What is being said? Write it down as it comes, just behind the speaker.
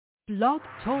Blog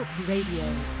Talk Radio.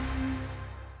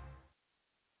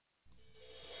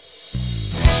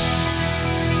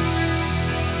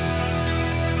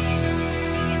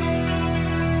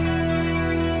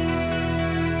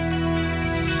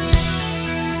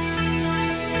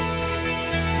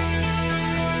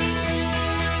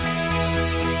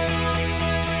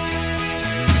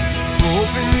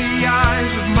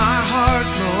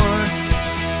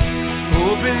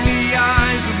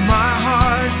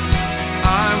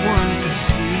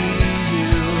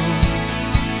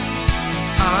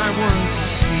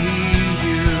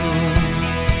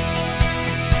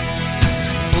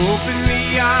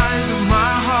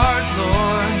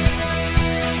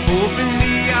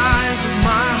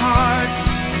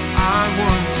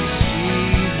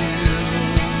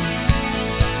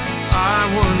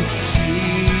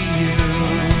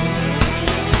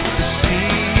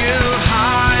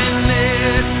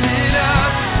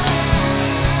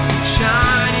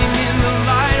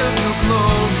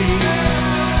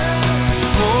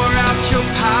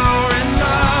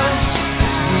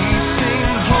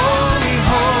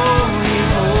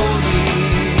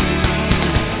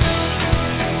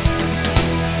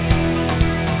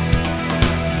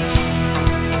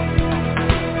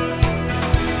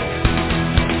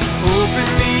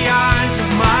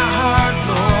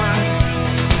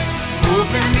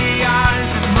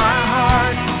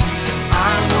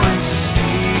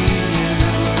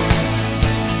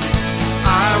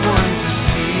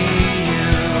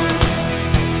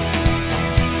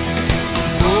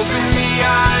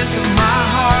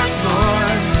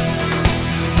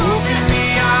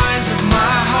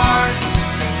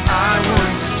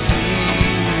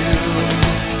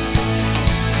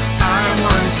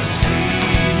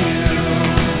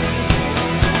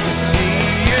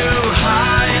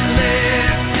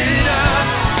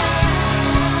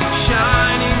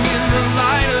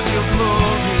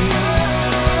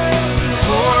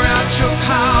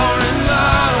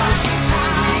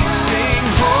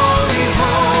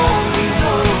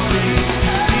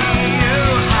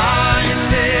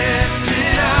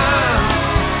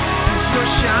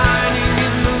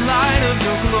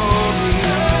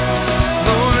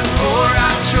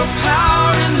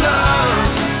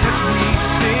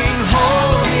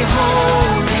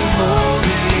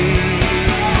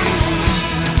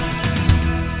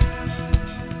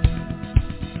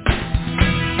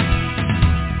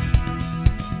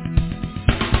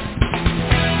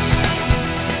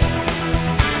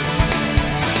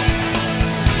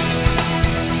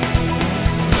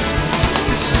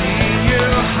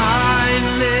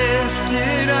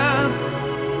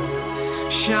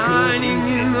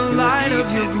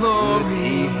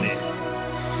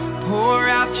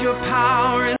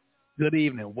 Good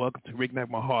evening. Welcome to Reignite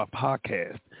My Heart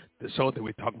podcast, the show that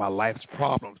we talk about life's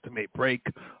problems to make break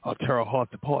or tear our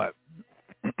hearts apart.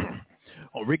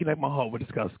 On Reignite My Heart, we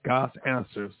discuss God's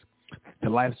answers to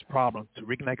life's problems to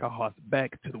reignite our hearts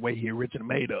back to the way He originally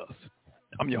made us.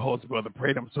 I'm your host, Brother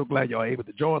Prater. I'm so glad y'all are able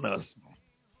to join us.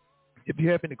 If you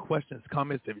have any questions,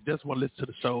 comments, if you just want to listen to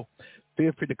the show,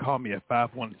 feel free to call me at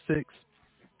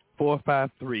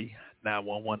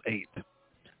 516-453-9118.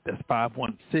 That's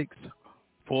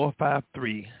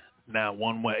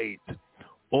 516-453-9118.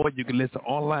 Or you can listen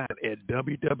online at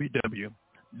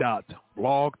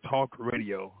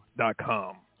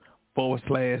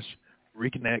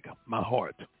www.blogtalkradio.com/reconnect my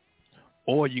heart.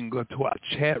 Or you can go to our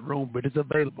chat room, but it's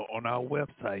available on our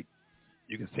website.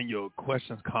 You can send your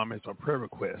questions, comments, or prayer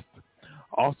requests.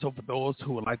 Also, for those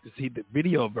who would like to see the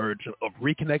video version of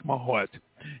Reconnect My Heart,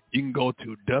 you can go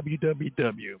to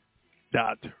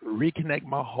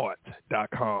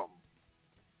www.reconnectmyheart.com.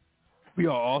 We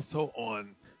are also on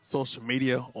social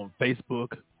media, on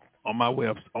Facebook, on my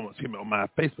on my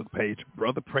Facebook page,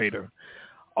 Brother Prater,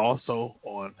 also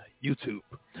on YouTube.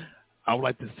 I would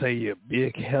like to say a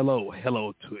big hello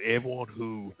to everyone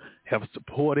who have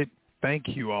supported. Thank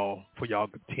you all for y'all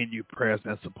continued prayers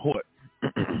and support.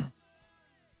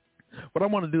 What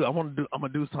I'm gonna do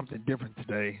something different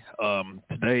today.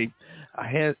 Today, I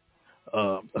had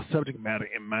a subject matter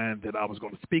in mind that I was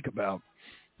going to speak about,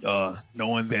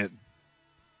 knowing that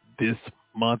this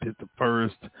month is the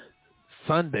first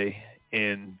Sunday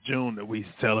in June that we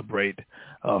celebrate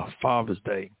Father's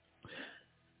Day.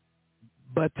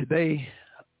 But today,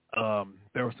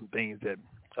 there were some things that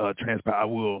transpired. I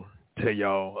will tell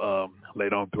y'all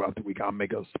later on throughout the week. I'll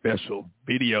make a special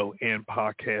video and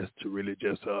podcast to really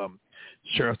just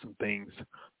share some things.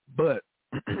 But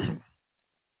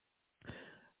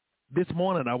this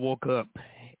morning I woke up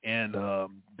and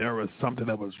there was something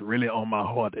that was really on my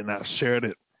heart, and I shared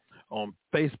it on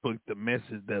Facebook, the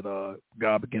message that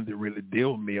God began to really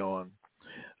deal with me on.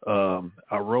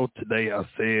 I wrote today, I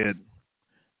said,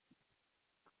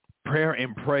 prayer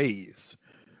and praise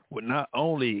will not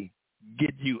only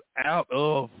get you out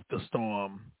of the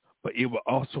storm, but it will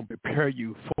also prepare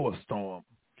you for a storm.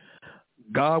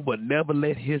 God will never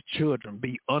let his children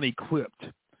be unequipped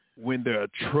when their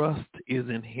trust is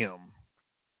in him.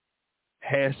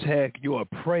 Hashtag your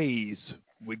praise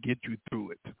will get you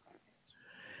through it.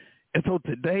 And so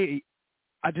today,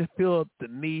 I just feel the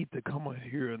need to come on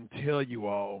here and tell you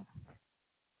all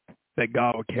that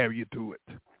God will carry you through it.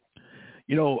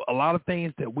 You know, a lot of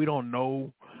things that we don't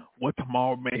know what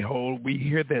tomorrow may hold, we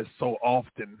hear that so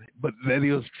often, but that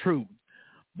is true.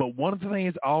 But one of the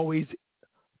things I always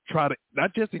try to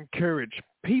not just encourage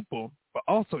people, but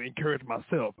also encourage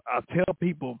myself. I tell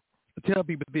people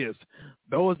this,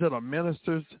 those that are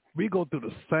ministers, we go through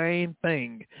the same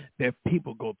thing that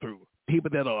people go through, people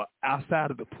that are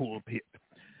outside of the pulpit.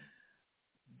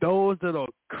 Those that are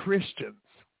Christians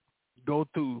go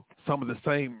through some of the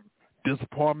same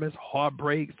disappointments,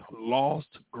 heartbreaks, loss,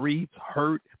 grief,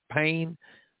 hurt, pain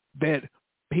that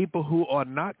people who are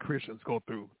not Christians go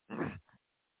through.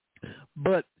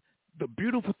 But the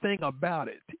beautiful thing about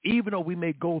it, even though we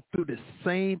may go through the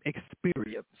same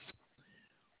experience,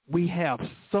 we have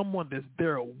someone that's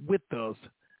there with us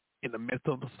in the midst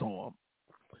of the storm.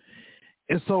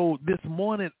 And so this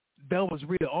morning, that was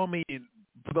really on me. And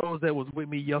for those that was with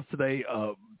me yesterday,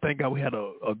 thank God we had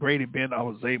a great event. I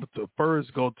was able to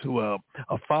first go to a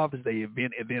Father's Day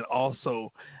event and then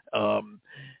also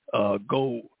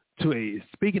go to a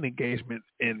speaking engagement,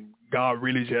 and God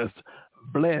really just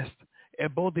blessed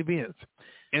at both events.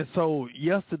 And so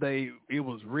yesterday, it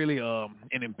was really an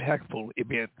impactful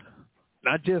event,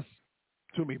 not just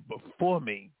to me, but for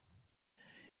me.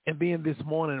 And then this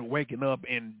morning, waking up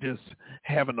and just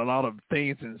having a lot of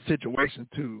things and situations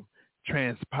to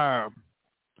transpire,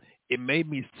 it made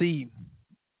me see,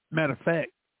 matter of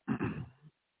fact,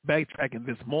 backtracking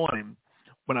this morning,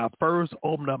 when I first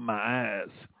opened up my eyes,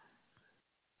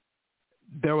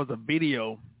 there was a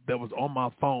video that was on my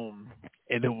phone,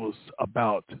 and it was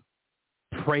about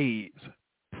praise,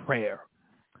 prayer.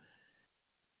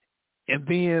 And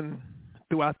then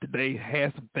throughout the day,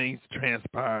 had some things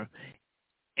transpire,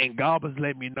 and God was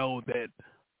letting me know that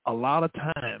a lot of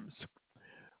times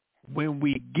when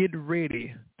we get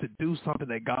ready to do something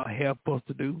that God has for us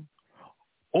to do,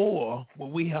 or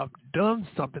when we have done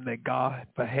something that God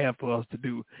has for us to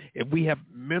do, if we have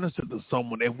ministered to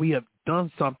someone, if we have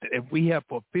done something, if we have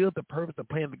fulfilled the purpose, the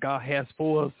plan that God has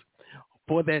for us,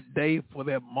 for that day, for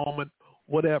that moment,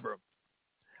 whatever,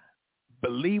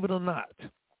 believe it or not,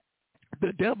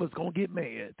 the devil's going to get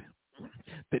mad.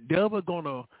 The devil's going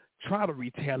to try to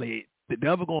retaliate. The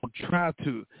devil going to try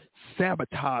to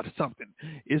sabotage something.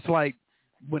 It's like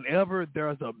whenever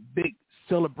there's a big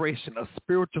celebration, a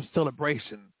spiritual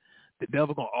celebration, the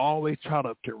devil going to always try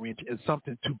to wrench in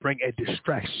something to bring a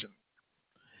distraction.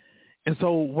 And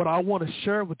so what I want to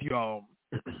share with you all,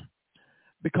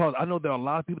 because I know there are a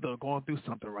lot of people that are going through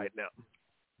something right now.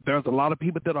 There's a lot of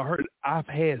people that are hurt. I've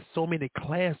had so many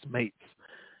classmates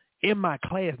in my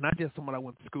class, not just someone I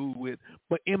went to school with,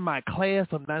 but in my class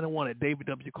of 91 at David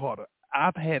W. Carter.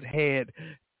 I've had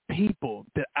people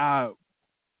that I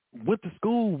went to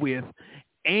school with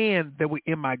and that were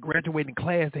in my graduating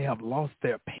class. They have lost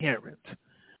their parents.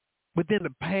 Within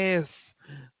the past,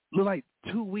 like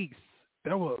 2 weeks,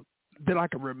 there were, that I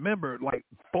can remember, like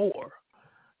four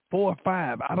or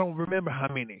five. I don't remember how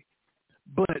many.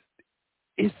 But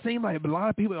it seemed like a lot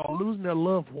of people are losing their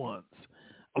loved ones.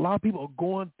 A lot of people are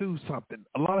going through something.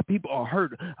 A lot of people are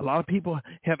hurt. A lot of people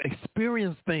have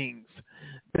experienced things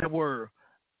that were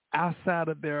outside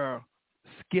of their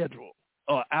schedule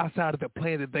or outside of the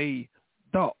plan that they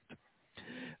thought.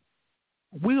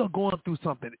 We are going through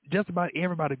something. Just about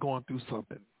everybody going through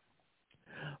something.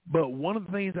 But one of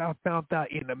the things I found out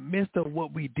in the midst of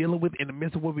what we're dealing with, in the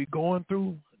midst of what we're going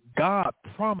through, God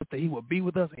promised that he will be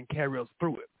with us and carry us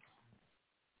through it.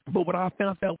 But what I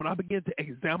found out when I began to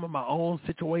examine my own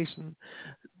situation,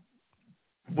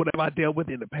 whatever I dealt with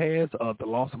in the past, the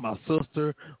loss of my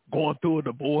sister, going through a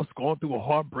divorce, going through a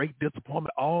heartbreak,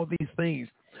 disappointment, all these things,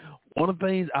 one of the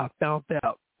things I found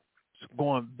out,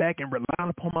 going back and relying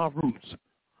upon my roots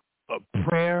of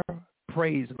prayer,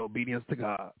 praise, and obedience to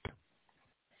God.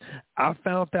 I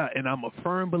found out, and I'm a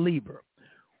firm believer,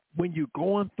 when you're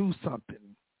going through something,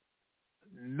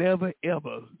 never,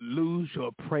 ever lose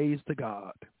your praise to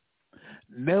God.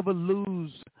 Never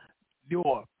lose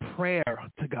your prayer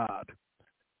to God.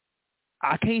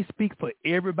 I can't speak for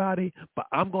everybody, but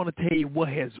I'm going to tell you what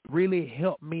has really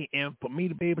helped me, and for me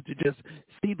to be able to just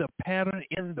see the pattern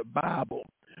in the Bible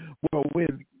Well,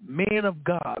 when men of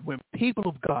God, when people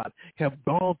of God have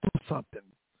gone through something,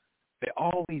 they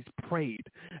always prayed.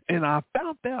 And I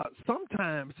found out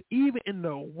sometimes, even in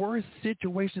the worst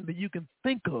situation that you can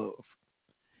think of,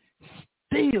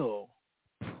 still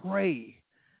pray.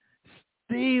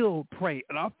 Still pray.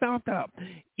 And I found out,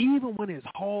 even when it's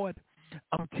hard,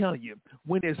 I'm telling you,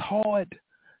 when it's hard,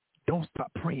 don't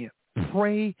stop praying.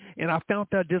 Pray. And I found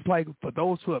out, just like for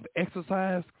those who have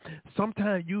exercised,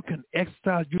 sometimes you can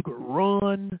exercise, you can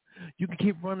run, you can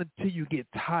keep running till you get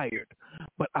tired.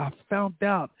 But I found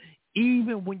out,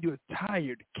 even when you're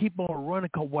tired, keep on running,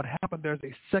 because what happened, there's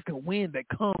a second wind that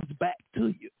comes back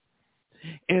to you.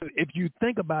 And if you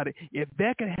think about it, if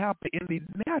that can happen in the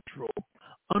natural,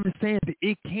 understand that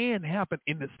it can happen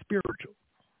in the spiritual.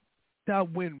 Now,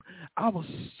 when I was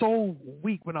so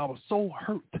weak, when I was so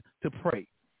hurt to pray,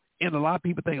 and a lot of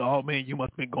people think, oh, man, you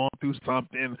must have been going through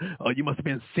something, or you must have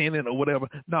been sinning or whatever.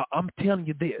 No, I'm telling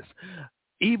you this.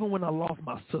 Even when I lost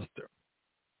my sister,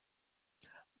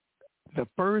 the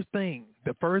first thing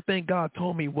God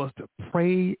told me was to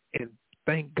pray and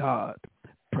thank God.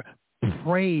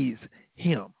 Praise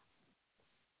him.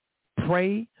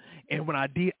 Pray. And when I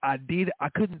did it, I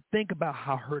couldn't think about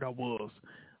how hurt I was.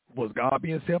 Was God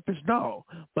being selfish? No.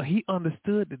 But he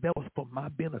understood that was for my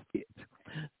benefit.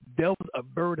 There was a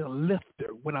burden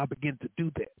lifter when I began to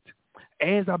do that.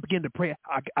 As I began to pray,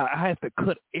 I had to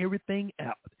cut everything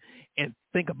out and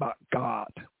think about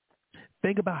God.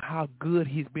 Think about how good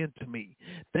he's been to me.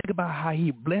 Think about how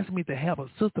he blessed me to have a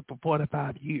sister for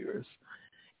 45 years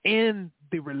and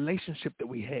the relationship that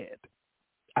we had.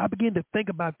 I began to think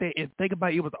about that and think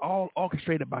about it was all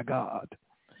orchestrated by God.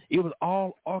 It was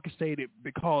all orchestrated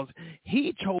because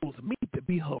he chose me to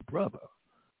be her brother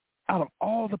out of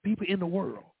all the people in the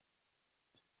world.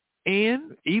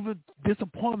 And even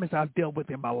disappointments I've dealt with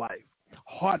in my life,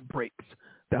 heartbreaks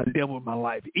that I dealt with in my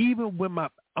life. Even when I'm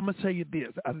going to tell you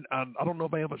this. I don't know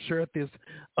if I ever shared this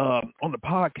on the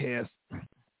podcast,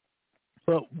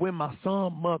 but when my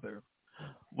son's mother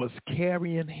was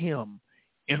carrying him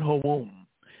in her womb,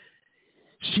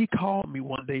 she called me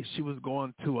one day. She was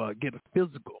going to get a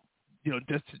physical.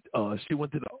 She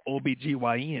went to the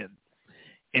OBGYN,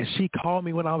 and she called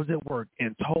me when I was at work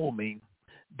and told me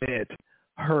that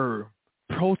her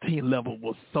protein level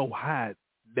was so high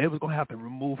they was going to have to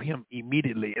remove him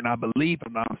immediately. And I believe, if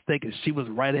I'm not mistaken, she was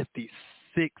right at the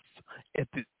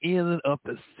end of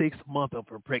the 6th month of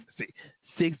her pregnancy.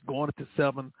 6 going to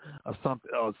 7 or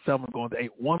something, or 7 going to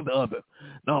 8, one or the other.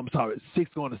 No, I'm sorry, 6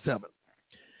 going to 7.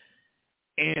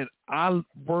 And I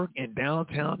work in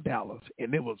downtown Dallas,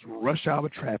 and it was rush hour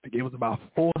traffic. It was about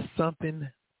 4-something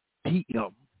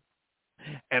p.m.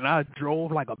 And I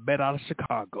drove like a bat out of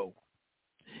Chicago.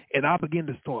 And I began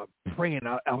to start praying.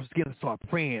 I was beginning to start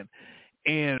praying.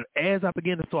 And as I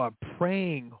began to start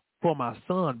praying for my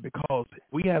son, because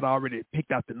we had already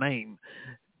picked out the name,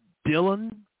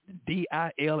 Dillon,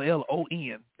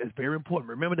 Dillon. That's very important.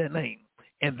 Remember that name.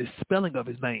 And the spelling of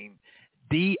his name,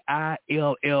 Dillon,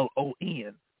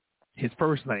 his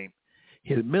first name.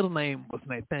 His middle name was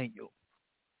Nathaniel.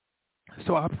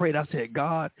 So I prayed. I said,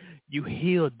 God, you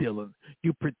heal Dillon.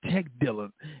 You protect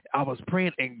Dillon. I was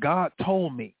praying, and God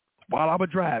told me, while I was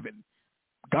driving,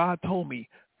 God told me,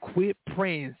 quit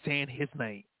praying saying his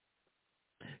name.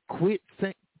 Quit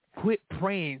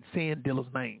praying saying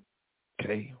Dillon's name.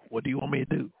 Okay, what do you want me to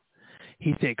do?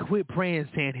 He said, quit praying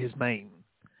saying his name.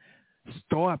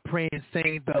 Start praying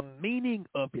saying the meaning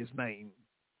of his name.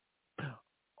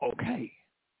 Okay.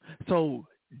 So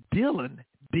Dillon,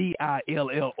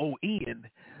 Dillon,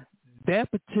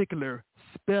 that particular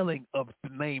spelling of the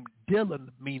name Dillon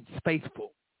means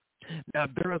faithful. Now,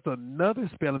 there's another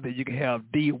spelling that you can have,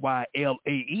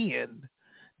 Dyllan.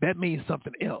 That means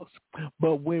something else.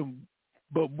 But when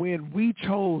we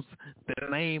chose the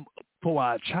name for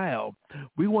our child,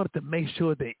 we wanted to make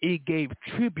sure that it gave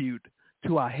tribute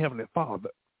to our Heavenly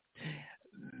Father.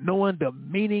 Knowing the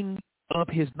meaning of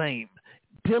his name,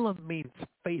 Dillon means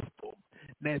faithful.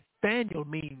 Nathaniel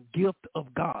means gift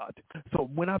of God. So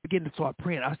when I began to start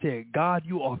praying, I said, God,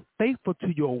 you are faithful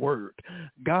to your word.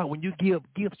 God, when you give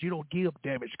gifts, you don't give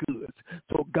damaged goods.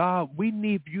 So God, we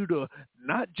need you to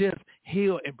not just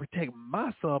heal and protect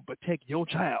my son, but protect your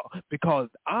child, because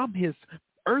I'm his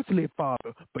earthly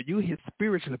father, but you're his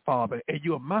spiritual father, and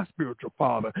you are my spiritual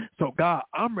father. So God,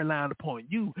 I'm relying upon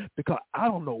you, because I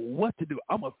don't know what to do.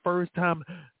 I'm a first time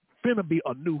finna be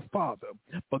a new father.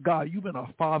 But God, you've been a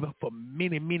father for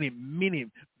many, many, many,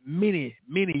 many,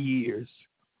 many years.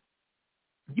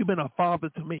 You've been a father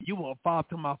to me. You were a father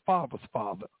to my father's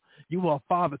father. You were a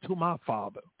father to my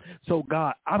father. So,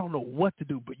 God, I don't know what to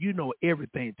do, but you know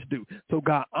everything to do. So,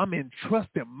 God, I'm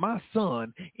entrusting my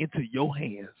son into your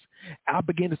hands. I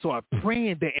begin to start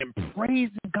praying that and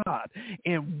praising God.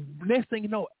 And next thing you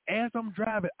know, as I'm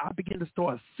driving, I begin to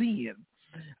start seeing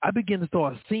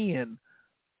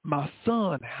my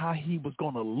son, how he was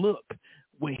going to look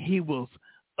when he was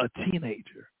a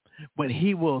teenager, when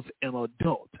he was an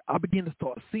adult. I began to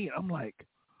start seeing, I'm like,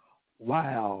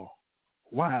 wow.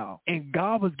 And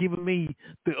God was giving me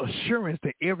the assurance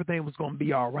that everything was going to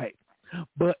be all right.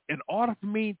 But in order for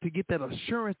me to get that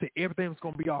assurance that everything was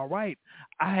going to be all right,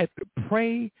 I had to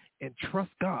pray and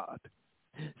trust God.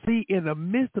 See, in the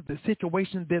midst of the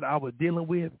situation that I was dealing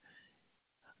with,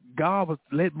 God was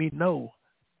letting me know,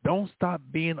 don't stop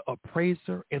being a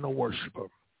praiser and a worshiper.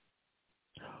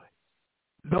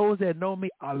 Those that know me,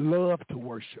 I love to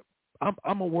worship.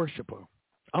 I'm a worshiper.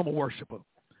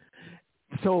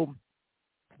 So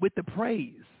with the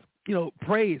praise,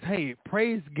 praise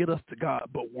get us to God,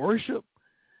 but worship,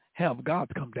 have God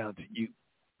come down to you.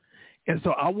 And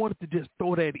so I wanted to just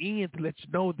throw that in to let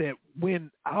you know that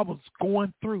when I was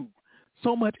going through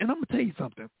so much, and I'm going to tell you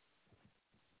something,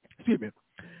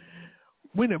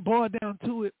 when it boiled down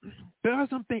to it, there are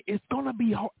some things it's gonna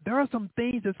be hard. There are some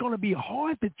things that's gonna be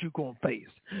hard that you're gonna face.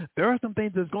 There are some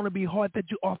things that's gonna be hard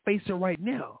that you are facing right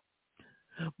now.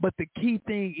 But the key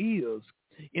thing is,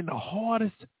 in the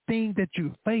hardest thing that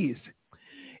you face,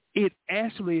 it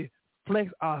actually flex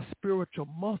our spiritual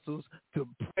muscles to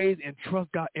praise and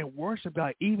trust God and worship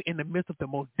God, even in the midst of the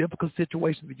most difficult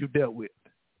situation that you dealt with.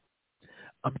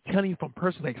 I'm telling you from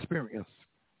personal experience.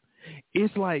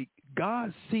 It's like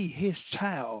God see his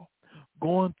child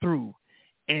going through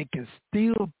and can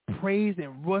still praise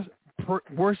and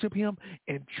worship him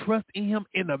and trust in him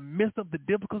in the midst of the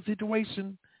difficult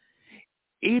situation.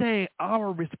 It ain't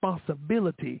our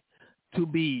responsibility to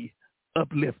be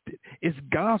uplifted. It's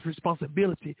God's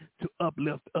responsibility to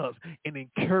uplift us and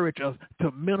encourage us,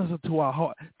 to minister to our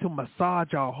heart, to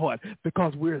massage our heart,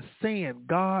 because we're saying,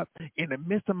 God, in the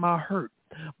midst of my hurt,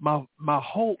 my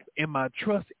hope and my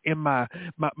trust and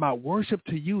my worship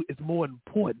to you is more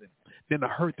important than the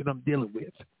hurt that I'm dealing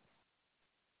with.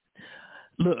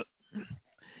 Look,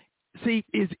 see,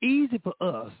 it's easy for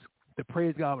us to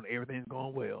praise God when everything's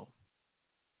going well.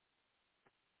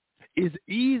 It's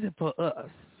easy for us.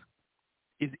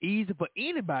 It's easy for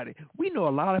anybody. We know a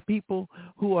lot of people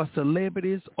who are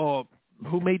celebrities or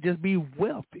who may just be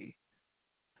wealthy.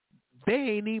 They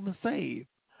ain't even saved.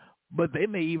 But they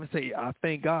may even say, I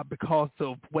thank God because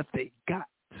of what they got.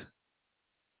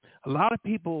 A lot of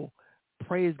people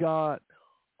praise God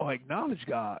or acknowledge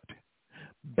God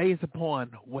based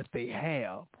upon what they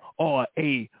have or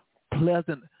a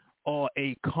pleasant or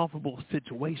a comfortable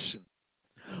situation.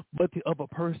 But the other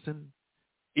person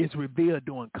is revealed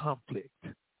during conflict,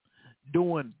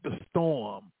 during the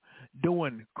storm,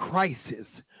 during crisis,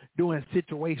 during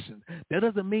situations. That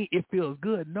doesn't mean it feels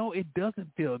good. No, it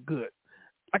doesn't feel good.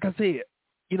 Like I said,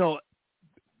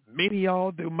 many of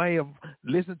y'all that may have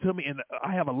listened to me, and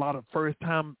I have a lot of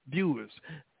first-time viewers,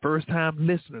 first-time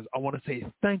listeners. I want to say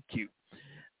thank you.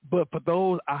 But for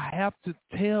those, I have to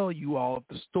tell you all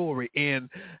the story, and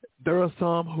there are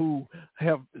some who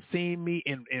have seen me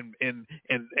and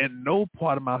know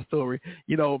part of my story.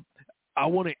 I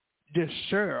want to just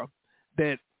share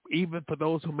that even for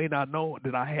those who may not know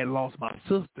that I had lost my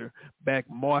sister back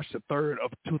March the 3rd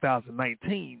of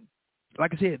 2019.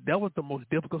 Like I said, that was the most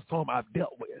difficult storm I've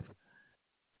dealt with.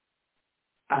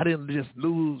 I didn't just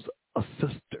lose a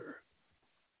sister.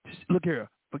 Look here,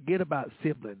 forget about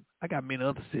sibling. I got many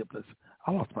other siblings.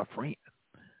 I lost my friend.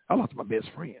 I lost my best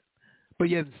friend. But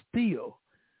yet still,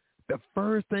 the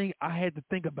first thing I had to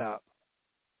think about,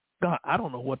 God, I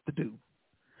don't know what to do.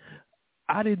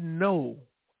 I didn't know.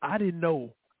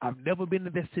 I've never been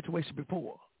in that situation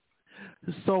before.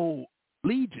 So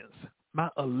my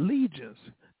allegiance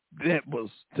that was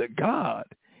to God,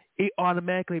 it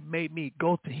automatically made me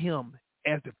go to him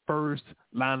as the first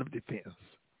line of defense.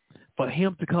 For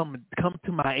him to come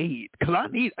to my aid. Because I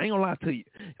ain't going to lie to you.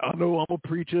 I know I'm a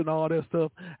preacher and all that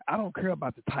stuff. I don't care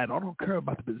about the title. I don't care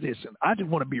about the position. I just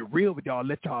want to be real with y'all,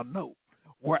 let y'all know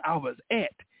where I was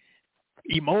at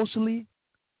emotionally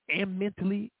and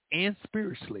mentally and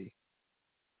spiritually.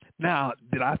 Now,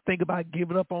 did I think about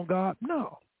giving up on God?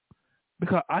 No.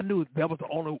 Because I knew that was the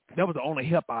only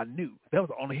help I knew. That was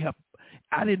the only help.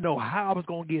 I didn't know how I was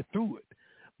going to get through it.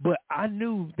 But I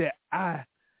knew that I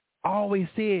always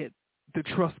said to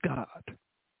trust God.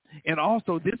 And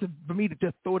also, this is for me to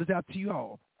just throw this out to you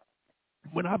all.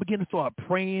 When I began to start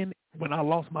praying when I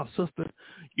lost my sister,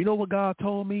 you know what God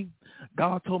told me?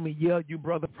 God told me, yeah, you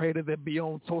brother Prater that be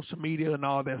on social media and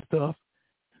all that stuff.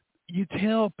 You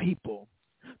tell people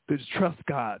to trust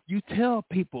God. You tell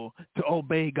people to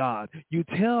obey God. You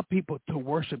tell people to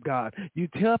worship God. You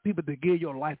tell people to give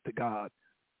your life to God.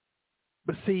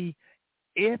 But see,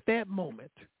 at that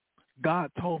moment,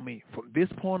 God told me from this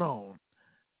point on,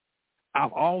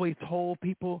 I've always told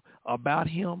people about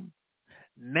him.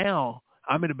 Now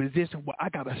I'm in a position where I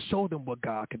got to show them what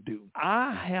God can do.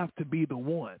 I have to be the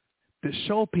one to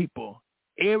show people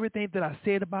everything that I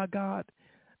said about God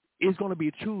is going to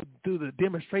be true through the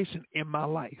demonstration in my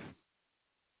life.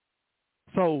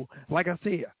 So, like I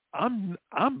said, I'm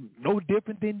no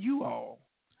different than you all.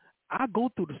 I go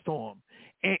through the storm.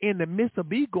 And in the midst of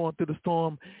me going through the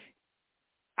storm,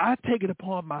 I take it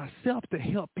upon myself to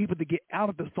help people to get out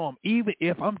of the storm, even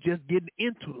if I'm just getting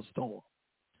into the storm.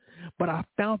 But I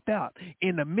found out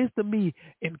in the midst of me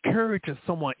encouraging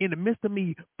someone, in the midst of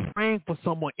me praying for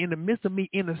someone, in the midst of me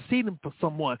interceding for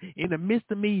someone, in the midst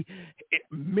of me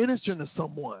ministering to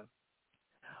someone,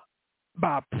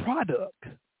 by product,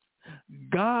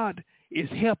 God is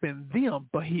helping them,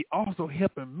 but he also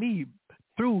helping me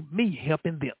through me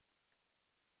helping them.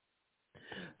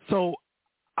 So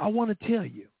I want to tell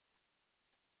you,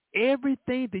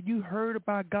 everything that you heard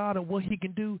about God and what he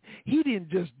can do, he didn't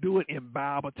just do it in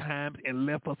Bible times and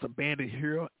left us abandoned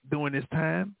here during this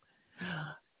time.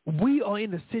 We are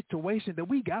in a situation that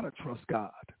we got to trust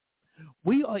God.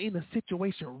 We are in a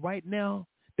situation right now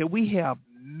that we have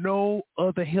no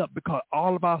other help because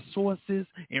all of our sources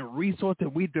and resources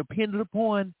that we depended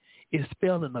upon is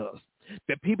failing us.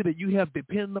 The people that you have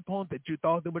depended upon, that you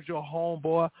thought that was your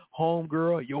homeboy,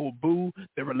 homegirl, your boo,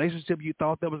 the relationship you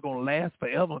thought that was going to last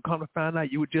forever, and come to find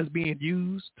out you were just being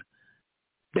used.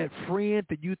 That friend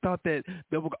that you thought that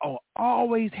would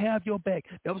always have your back,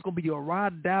 that was going to be your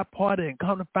ride or die party, and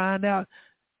come to find out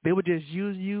they were just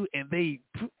using you, and they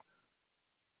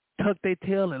tucked their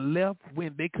tail and left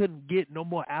when they couldn't get no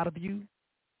more out of you.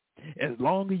 As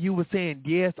long as you were saying,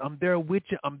 yes, I'm there with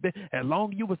you, I'm there. As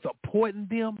long as you were supporting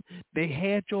them, they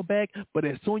had your back. But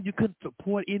as soon as you couldn't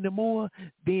support anymore,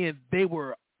 then they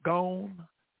were gone.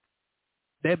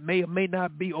 That may or may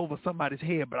not be over somebody's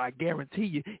head, but I guarantee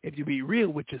you, if you be real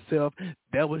with yourself,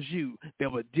 that was you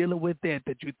that was dealing with that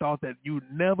you thought that you'd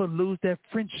never lose that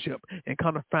friendship, and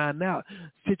kind of find out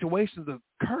situations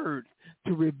occurred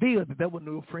to reveal that that was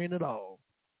no friend at all.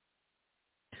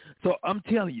 So I'm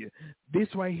telling you, this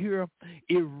right here,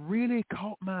 it really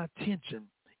caught my attention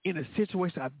in a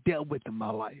situation I've dealt with in my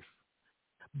life.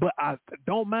 But I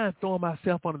don't mind throwing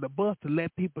myself under the bus to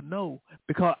let people know,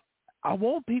 because I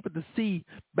want people to see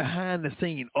behind the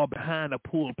scene or behind the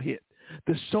pulpit,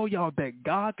 to show y'all that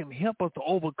God can help us to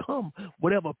overcome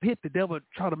whatever pit the devil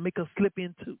try to make us slip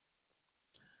into.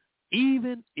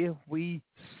 Even if we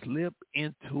slip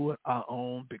into it our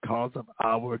own because of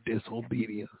our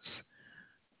disobedience.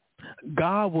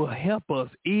 God will help us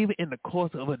even in the course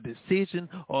of a decision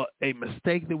or a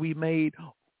mistake that we made.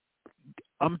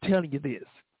 I'm telling you this.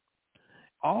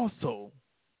 Also,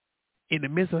 in the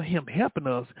midst of him helping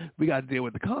us, we got to deal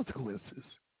with the consequences.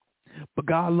 But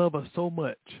God loves us so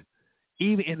much,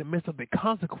 even in the midst of the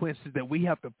consequences that we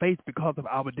have to face because of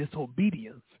our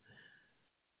disobedience,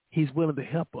 he's willing to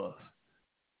help us.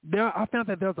 I found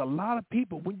that there's a lot of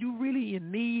people, when you're really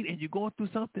in need and you're going through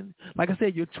something, like I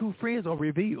said, your true friends are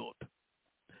revealed.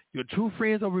 Your true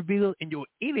friends are revealed and your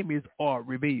enemies are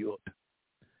revealed.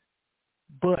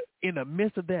 But in the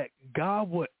midst of that, God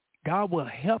will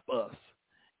help us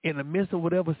in the midst of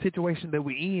whatever situation that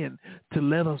we're in to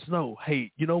let us know,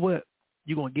 hey, you know what?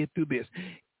 You're going to get through this.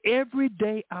 Every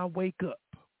day I wake up,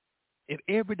 and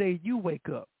every day you wake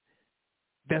up,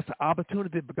 that's an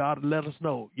opportunity for God to let us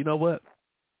know, you know what?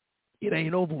 It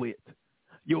ain't over with.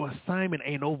 Your assignment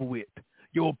ain't over with.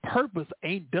 Your purpose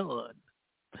ain't done.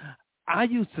 I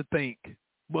used to think,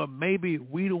 well, maybe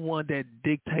we the one that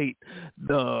dictate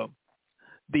the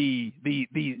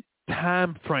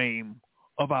time frame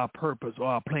of our purpose or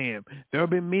our plan. There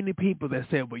have been many people that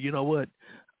said, well, you know what?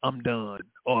 I'm done.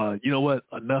 Or, you know what?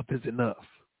 Enough is enough.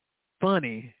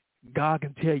 Funny, God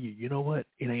can tell you, you know what?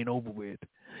 It ain't over with.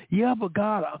 Yeah, but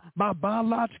God, my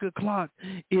biological clock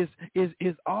is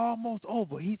almost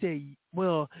over. He said,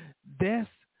 well, that's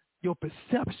your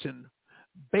perception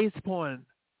based upon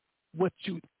what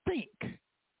you think.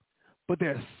 But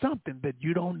there's something that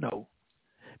you don't know,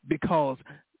 because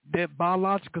that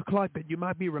biological clock that you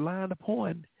might be relying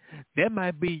upon, that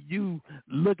might be you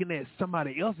looking at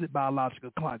somebody else's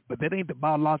biological clock, but that ain't the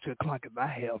biological clock that I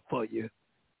have for you.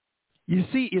 You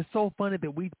see, it's so funny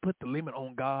that we put the limit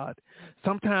on God,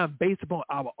 sometimes based upon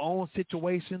our own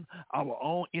situation, our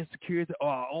own insecurity, or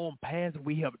our own past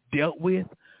we have dealt with,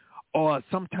 or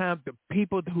sometimes the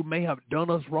people who may have done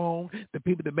us wrong, the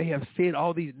people that may have said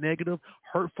all these negative,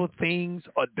 hurtful things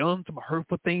or done some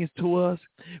hurtful things to us,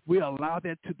 we allow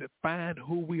that to define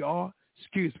who we are.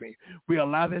 Excuse me. We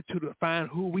allow that to define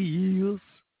who we is.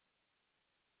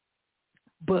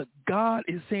 But God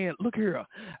is saying, look here,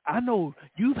 I know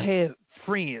you've had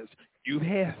friends, you've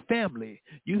had family,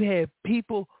 you've had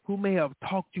people who may have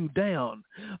talked you down,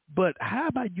 but how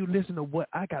about you listen to what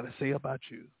I got to say about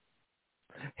you?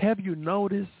 Have you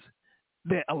noticed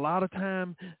that a lot of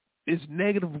time it's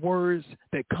negative words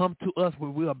that come to us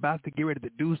when we're about to get ready to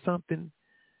do something?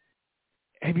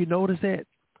 Have you noticed that?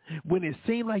 When it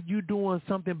seems like you're doing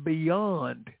something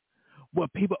beyond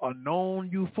what people are known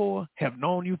you for, have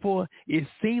known you for, it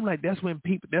seems like that's when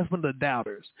the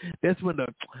doubters, that's when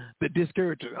the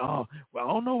discouragers, oh, well, I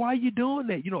don't know why you're doing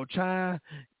that. You know, child,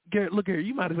 Garrett, look here,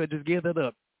 you might as well just give that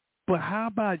up. But how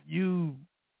about you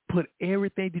put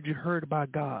everything that you heard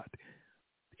about God,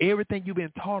 everything you've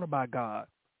been taught about God,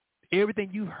 everything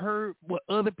you heard what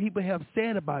other people have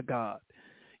said about God,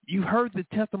 you heard the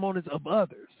testimonies of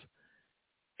others,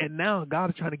 and now God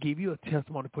is trying to give you a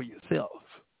testimony for yourself.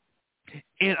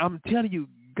 And I'm telling you,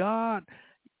 God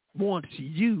wants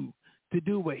you to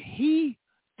do what he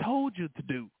told you to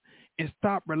do and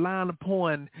stop relying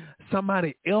upon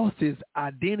somebody else's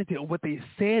identity or what they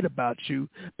said about you.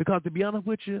 Because to be honest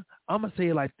with you, I'm going to say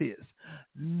it like this.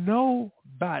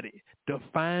 Nobody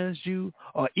defines you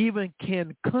or even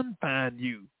can confine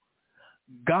you.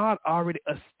 God already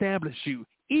established you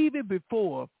even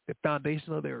before the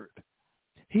foundation of the earth.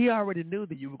 He already knew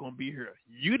that you were going to be here.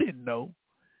 You didn't know.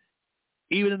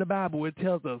 Even in the Bible, it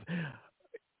tells us,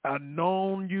 I've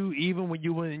known you even when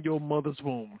you were in your mother's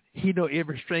womb. He knows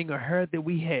every string of hair that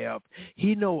we have.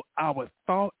 He knows our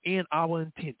thought and our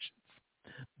intentions.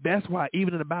 That's why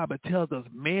even in the Bible, it tells us,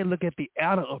 man look at the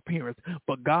outer appearance,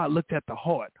 but God looked at the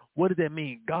heart. What does that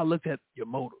mean? God looked at your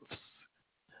motives.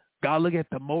 God looked at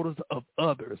the motives of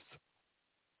others.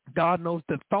 God knows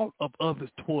the thought of others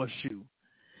towards you.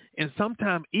 And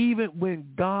sometimes even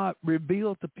when God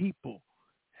reveals to people,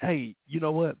 hey, you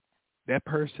know what? That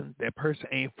person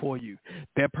ain't for you.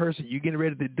 That person, you getting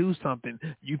ready to do something.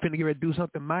 You finna get ready to do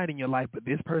something mighty in your life, but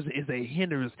this person is a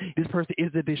hindrance. This person is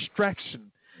a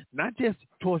distraction, not just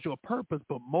towards your purpose,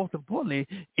 but most importantly,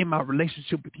 in my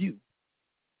relationship with you.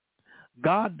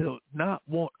 God does not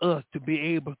want us to be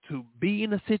able to be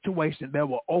in a situation that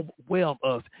will overwhelm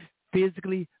us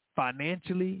physically,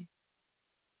 financially,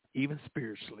 even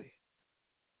spiritually.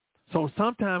 So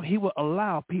sometimes he will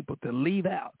allow people to leave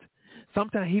out.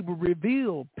 Sometimes he will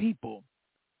reveal people.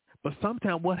 But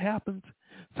sometimes what happens?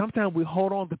 Sometimes we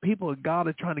hold on to people and God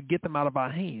is trying to get them out of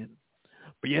our hands.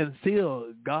 But yet still,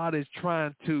 God is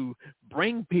trying to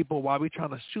bring people while we're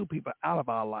trying to shoo people out of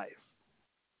our life.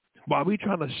 While we're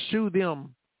trying to shoo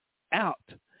them out,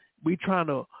 we're trying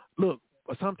to, look,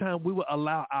 sometimes we will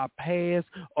allow our past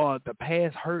or the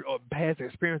past hurt or past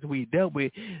experience we dealt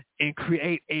with and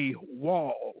create a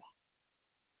wall.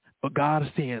 But God is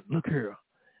saying, look here,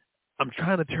 I'm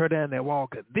trying to tear down that wall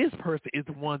because this person is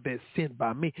the one that's sent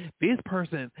by me. This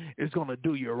person is going to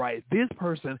do you right. This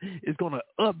person is going to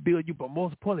upbuild you. But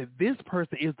most importantly, this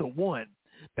person is the one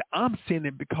that I'm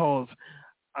sending because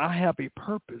I have a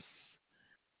purpose.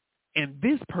 And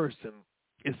this person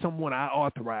is someone I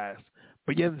authorized.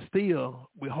 But yet still,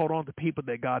 we hold on to people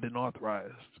that God didn't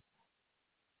authorize.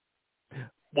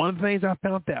 One of the things I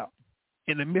found out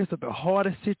in the midst of the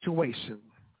hardest situation,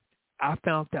 I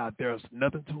found out there's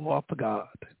nothing too hard for God.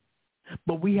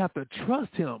 But we have to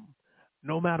trust him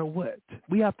no matter what.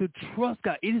 We have to trust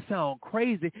God. It sounds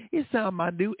crazy. It sounds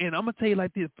minute. And I'm going to tell you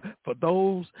like this. For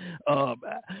those,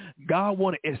 God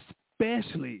wanted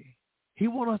especially, he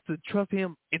wants us to trust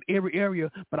him in every area.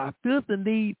 But I feel the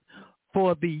need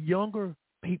for the younger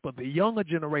people, the younger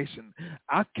generation.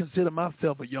 I consider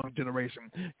myself a young generation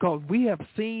because we have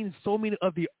seen so many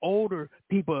of the older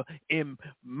people in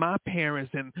my parents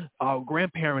and our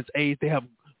grandparents' age. They have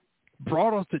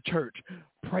brought us to church,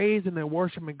 praising and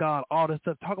worshiping God, all this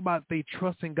stuff. Talk about they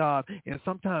trust in God, and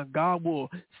sometimes God will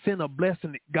send a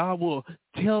blessing. God will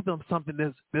tell them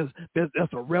something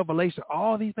that's a revelation.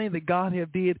 All these things that God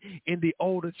have did in the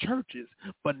older churches.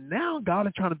 But now God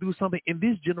is trying to do something in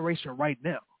this generation right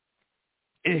now.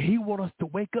 And he wants us to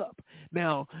wake up.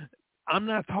 Now, I'm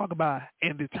not talking about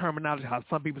in the terminology how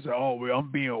some people say, oh, well,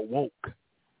 I'm being woke.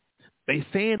 They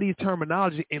saying these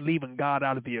terminology and leaving God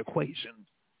out of the equation.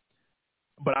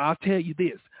 But I'll tell you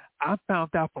this. I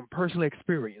found out from personal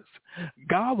experience,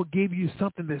 God will give you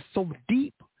something that's so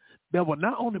deep that will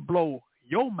not only blow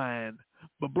your mind,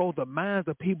 but blow the minds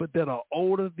of people that are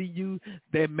older than you,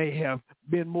 that may have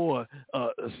been more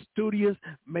studious,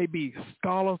 maybe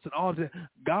scholars and all that.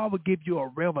 God will give you a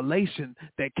revelation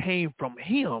that came from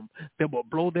him that will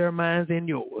blow their minds and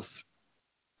yours.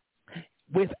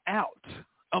 Without,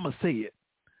 I'm going to say it,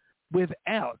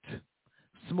 without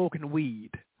smoking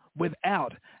weed,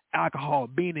 without alcohol,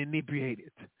 being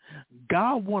inebriated.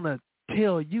 God want to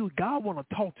tell you, God want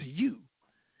to talk to you.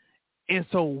 And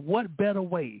so what better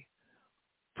way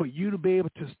for you to be able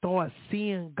to start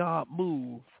seeing God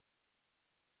move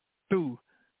through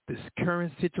this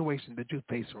current situation that you're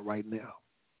facing right now?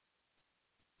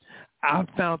 I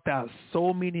found out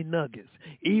so many nuggets,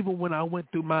 even when I went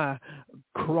through my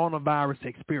coronavirus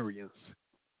experience.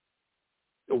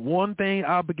 The one thing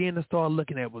I began to start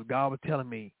looking at was God was telling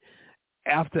me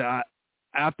after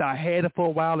I had it for a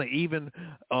while, and even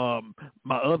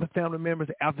my other family members,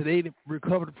 after they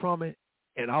recovered from it,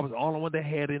 and I was the only one that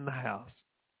had it in the house,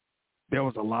 there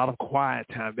was a lot of quiet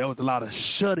time. There was a lot of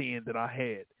shut-in that I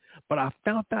had. But I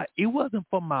found out it wasn't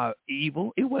for my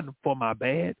evil. It wasn't for my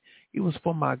bad. It was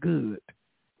for my good.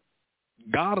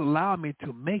 God allowed me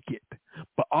to make it,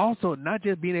 but also not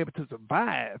just being able to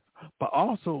survive, but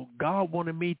also God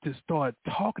wanted me to start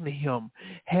talking to him,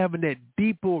 having that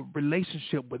deeper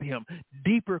relationship with him,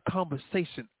 deeper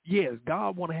conversation. Yes,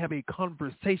 God want to have a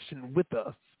conversation with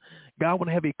us. God want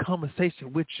to have a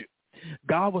conversation with you.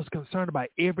 God was concerned about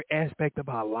every aspect of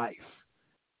our life.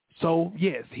 So,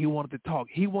 yes, he wanted to talk.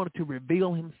 He wanted to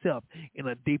reveal himself in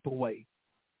a deeper way.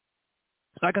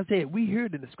 Like I said, we hear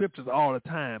it in the scriptures all the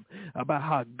time about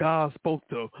how God spoke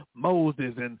to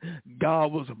Moses and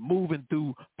God was moving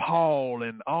through Paul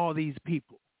and all these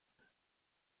people.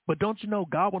 But don't you know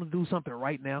God want to do something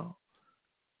right now?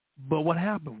 But what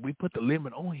happened? We put the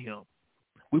limit on him.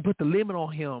 We put the limit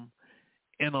on him,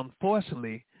 and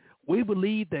unfortunately, we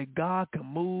believe that God can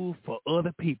move for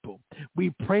other people.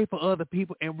 We pray for other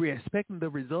people, and we're expecting the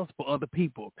results for other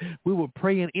people. We will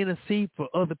pray and intercede for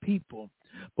other people.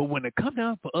 But when it comes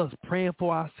down for us praying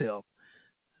for ourselves,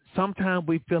 sometimes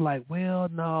we feel like, well,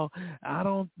 no, I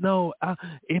don't know.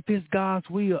 If it's God's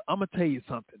will, I'm going to tell you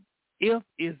something. If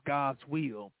it's God's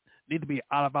will, it need to be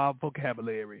out of our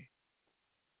vocabulary.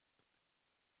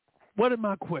 What is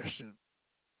my question?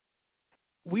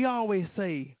 We always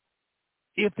say,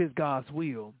 if it's God's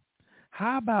will.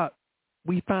 How about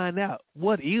we find out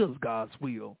what is God's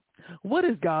will? What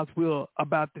is God's will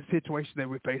about the situation that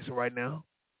we're facing right now?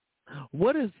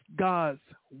 What is God's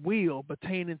will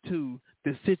pertaining to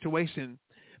the situation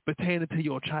pertaining to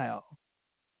your child?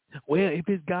 Well, if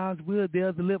it's God's will,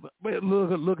 they'll deliver. Well,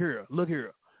 look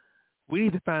here. We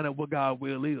need to find out what God's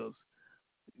will is.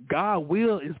 God's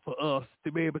will is for us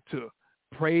to be able to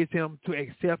praise him, to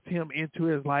accept him into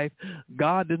his life.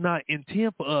 God did not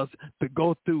intend for us to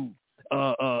go through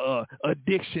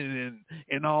addiction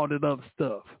and all that other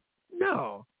stuff.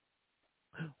 No.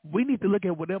 We need to look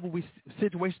at whatever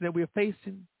situation that we're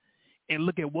facing and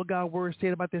look at what God's word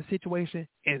said about that situation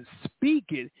and speak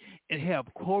it and have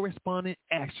corresponding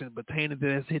action pertaining to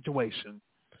that situation.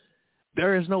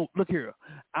 There is no, look here,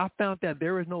 I found that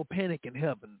there is no panic in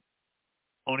heaven,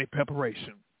 only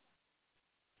preparation.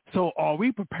 So are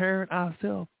we preparing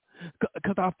ourselves?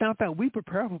 Because I found out we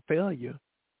prepare for failure.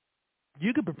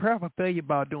 You can prepare for failure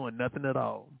by doing nothing at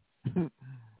all.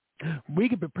 We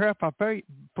can prepare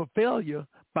for failure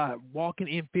by walking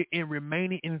in fear and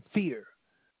remaining in fear.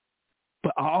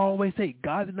 But I always say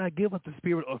God did not give us the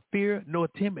spirit of fear nor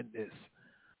timidness,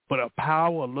 but a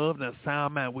power, of love, and a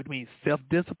sound mind, which means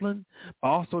self-discipline, but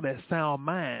also that sound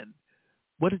mind.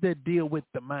 What does that deal with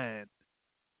the mind?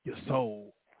 Your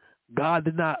soul. God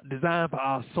did not design for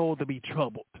our soul to be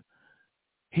troubled.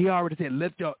 He already said,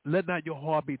 let not your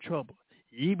heart be troubled.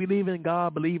 Ye believe in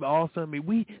God, believe also in me.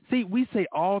 We say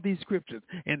all these scriptures.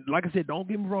 And like I said, don't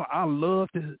get me wrong, I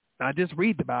love to not just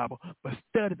read the Bible, but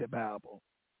study the Bible.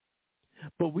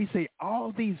 But we say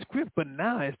all these scripts, but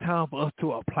now it's time for us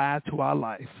to apply to our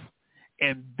life.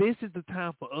 And this is the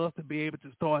time for us to be able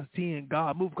to start seeing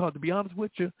God move. Because to be honest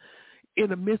with you, in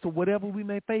the midst of whatever we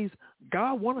may face,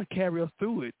 God wants to carry us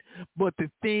through it. But the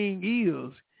thing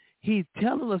is, he's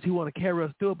telling us he wants to carry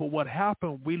us through it, but what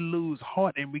happens, we lose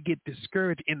heart and we get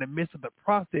discouraged in the midst of the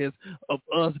process of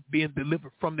us being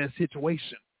delivered from that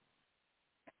situation.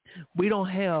 We don't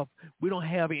have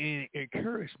any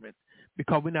encouragement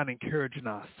because we're not encouraging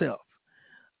ourselves.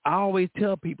 I always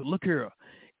tell people, look here,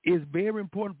 it's very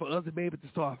important for us to be able to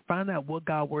start finding out what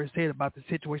God's word said about the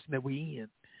situation that we're in.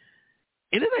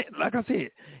 And it ain't, like I said,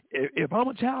 if I'm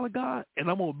a child of God and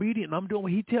I'm obedient and I'm doing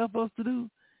what he tells us to do,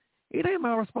 It ain't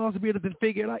my responsibility to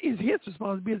figure it out. It's his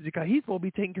responsibility because he's supposed to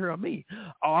be taking care of me.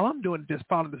 All I'm doing is just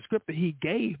following the script that he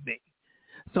gave me.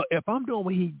 So if I'm doing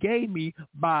what he gave me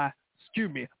by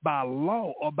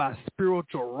law or by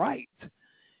spiritual right,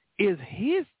 it's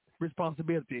his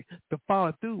responsibility to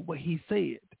follow through what he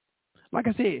said. Like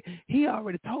I said, he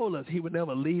already told us he would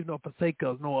never leave nor forsake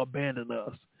us nor abandon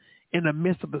us in the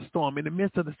midst of the storm, in the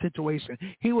midst of the situation.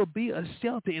 He will be a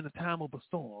shelter in the time of a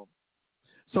storm.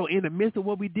 So in the midst of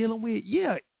what we're dealing with,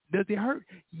 yeah, does it hurt?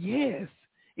 Yes,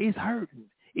 it's hurting.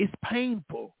 It's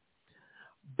painful.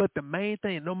 But the main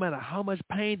thing, no matter how much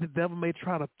pain the devil may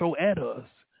try to throw at us,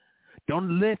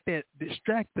 don't let that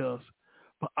distract us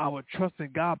from our trust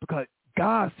in God, because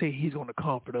God said he's going to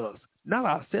comfort us, not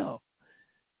ourselves.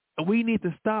 And we need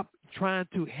to stop trying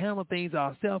to handle things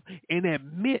ourselves and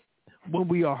admit when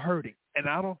we are hurting. And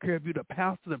I don't care if you're the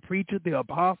pastor, the preacher, the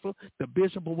apostle, the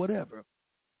bishop, or whatever.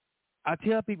 I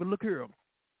tell people, look here,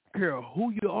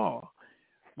 who you are.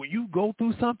 When you go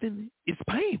through something, it's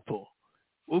painful.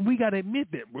 Well, we got to admit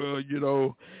that.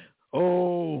 Well,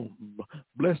 oh,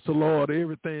 bless the Lord,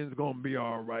 everything's going to be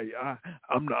all right.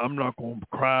 I'm not going to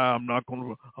cry. I'm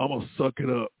going to suck it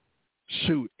up.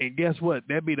 Shoot. And guess what?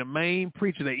 That be the main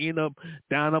preacher that end up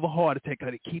dying of a heart attack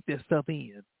because they keep that stuff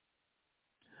in.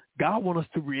 God wants us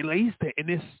to release that. And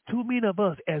there's too many of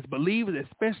us as believers,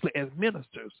 especially as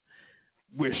ministers.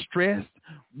 We're stressed.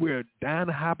 We're dying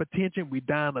of hypertension. We're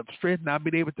dying of stress, not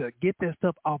being able to get that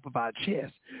stuff off of our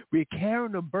chest. We're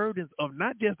carrying the burdens of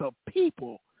not just of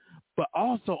people, but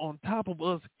also on top of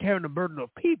us carrying the burden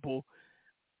of people,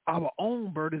 our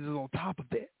own burdens is on top of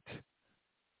that.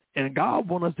 And God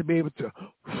wants us to be able to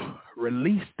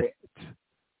release that.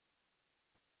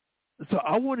 So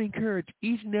I want to encourage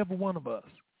each and every one of us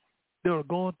that are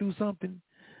going through something.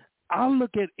 I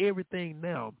look at everything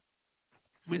now.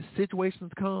 When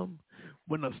situations come,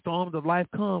 when the storms of life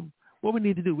come, what we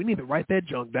need to do, we need to write that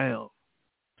junk down.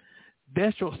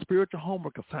 That's your spiritual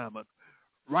homework assignment.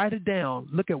 Write it down.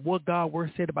 Look at what God's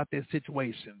word said about that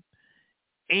situation.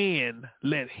 And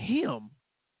let him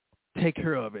take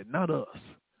care of it, not us.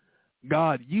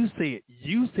 God, you said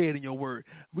in your word.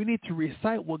 We need to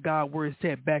recite what God's word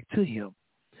said back to him.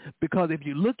 Because if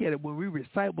you look at it, when we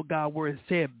recite what God's word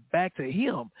said back to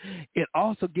him, it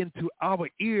also gets into our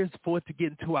ears for it to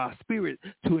get into our spirit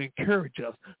to encourage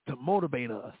us, to motivate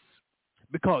us.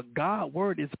 Because God's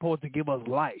word is supposed to give us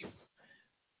life.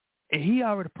 And he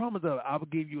already promised us, I will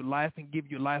give you life and give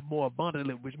you life more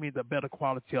abundantly, which means a better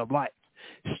quality of life.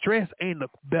 Stress ain't a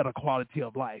better quality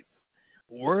of life.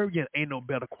 Worrying ain't no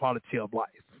better quality of life.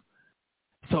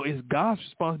 So it's God's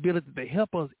responsibility to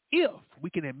help us if we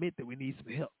can admit that we need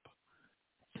some help.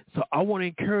 So I want to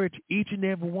encourage each and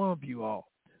every one of you all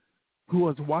who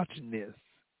is watching this.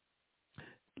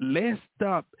 Let's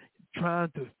stop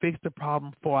trying to fix the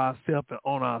problem for ourselves and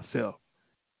on ourselves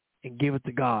and give it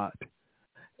to God.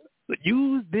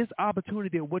 Use this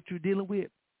opportunity of what you're dealing with.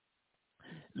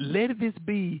 Let this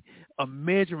be a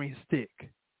measuring stick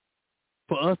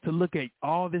for us to look at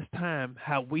all this time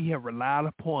how we have relied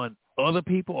upon other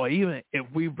people, or even if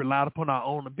we've relied upon our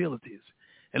own abilities.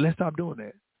 And let's stop doing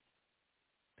that.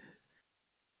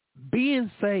 Being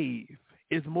saved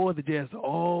is more than just,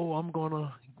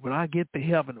 when I get to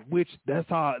heaven, which that's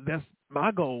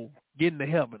my goal, getting to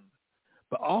heaven.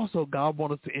 But also God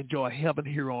wants us to enjoy heaven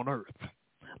here on earth.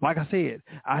 Like I said,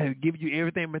 I have given you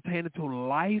everything pertaining to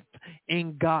life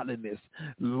and godliness.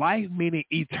 Life meaning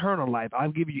eternal life.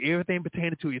 I've given you everything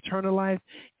pertaining to eternal life,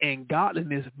 and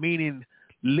godliness meaning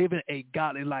living a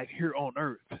godly life here on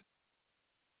earth.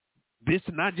 This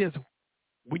is not just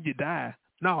when you die.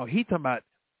 No, he's talking about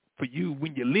for you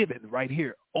when you're living right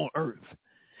here on earth.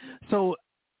 So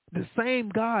the same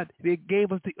God that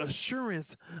gave us the assurance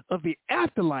of the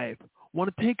afterlife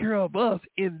want to take care of us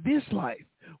in this life.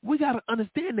 We got to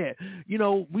understand that.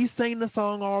 We sing the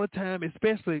song all the time,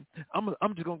 especially, I'm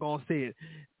just going to go and say it.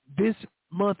 This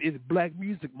month is Black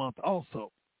Music Month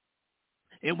also.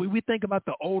 And when we think about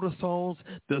the older songs,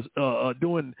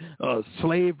 doing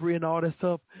slavery and all that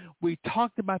stuff, we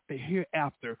talked about the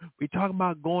hereafter. We talk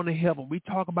about going to heaven. We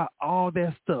talk about all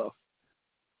that stuff.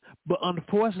 But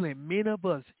unfortunately, many of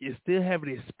us is still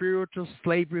having a spiritual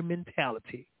slavery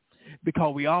mentality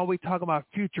because we always talk about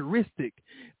futuristic.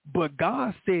 But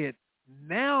God said,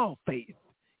 now faith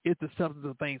is the substance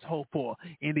of things hoped for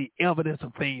and the evidence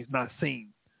of things not seen.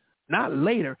 Not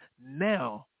later,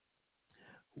 now.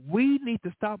 We need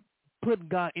to stop putting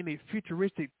God in a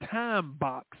futuristic time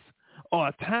box or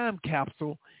a time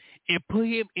capsule and put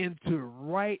him into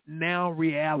right now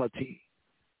reality.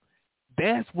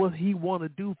 That's what he want to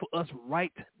do for us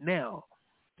right now.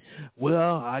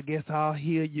 Well, I guess I'll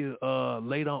hear you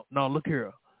later on. No, look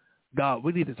here. God,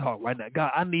 we need to talk right now.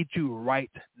 God, I need you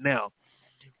right now.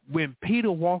 When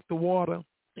Peter walked the water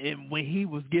and when he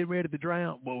was getting ready to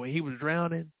drown, well, when he was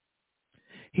drowning,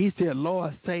 he said,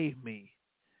 Lord, save me.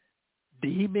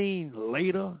 Did he mean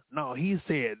later? No, he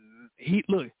said,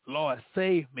 look, Lord,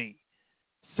 save me.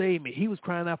 Save me. He was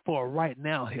crying out for a right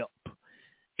now help.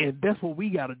 And that's what we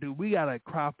got to do. We got to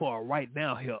cry for a right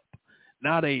now help,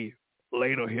 not a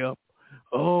later help.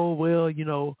 Oh, well,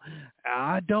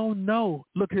 I don't know.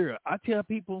 Look here, I tell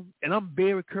people, and I'm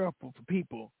very careful for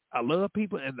people. I love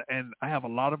people, and I have a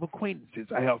lot of acquaintances.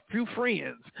 I have few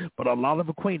friends, but a lot of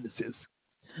acquaintances.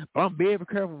 But I'm very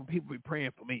careful when people be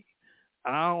praying for me.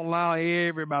 I don't allow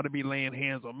everybody to be laying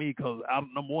hands on me because,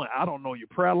 number one, I don't know your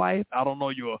prayer life. I don't know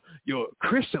your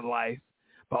Christian life.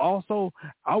 But also,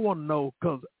 I want to know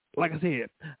because, like I said,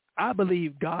 I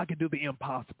believe God can do the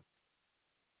impossible.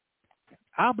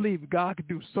 I believe God can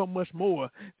do so much more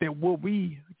than what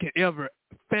we can ever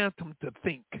fathom to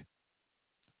think.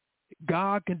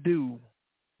 God can do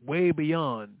way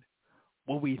beyond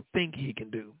what we think he can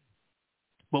do.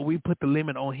 But we put the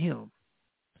limit on him.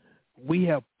 We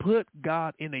have put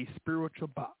God in a spiritual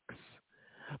box.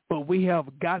 But we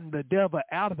have gotten the devil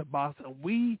out of the box, and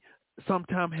we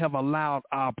sometimes have allowed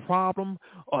our problem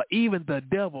or even the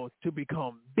devil to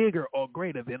become bigger or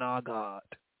greater than our God.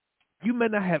 You may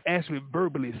not have actually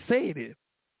verbally said it,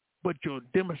 but your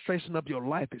demonstration of your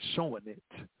life is showing it.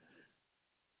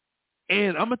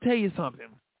 And I'm going to tell you something.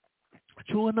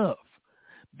 True enough,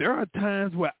 there are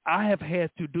times where I have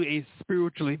had to do a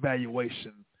spiritual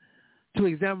evaluation to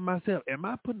examine myself. Am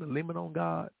I putting a limit on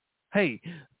God? Hey,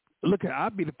 look, I'll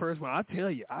be the first one. I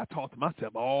tell you, I talk to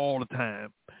myself all the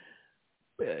time.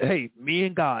 Hey, me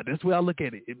and God, that's the way I look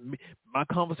at it. My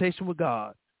conversation with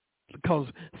God. Because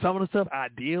some of the stuff I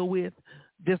deal with,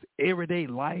 just everyday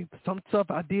life, some stuff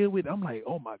I deal with, I'm like,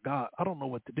 oh my God, I don't know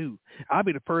what to do. I'll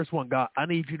be the first one, God, I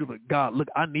need you to, God, look,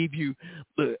 I need you.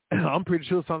 Look, I'm pretty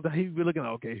sure sometimes he'll be looking,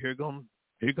 okay, here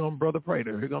come Brother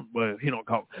Prater. Well, he don't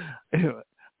call,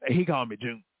 he called me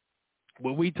June.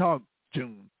 When we talk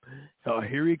June,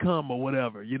 here he come or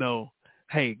whatever,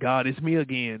 hey, God, it's me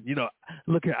again.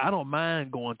 Look here, I don't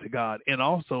mind going to God. And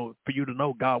also for you to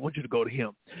know, God wants you to go to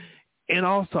him. And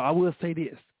also, I will say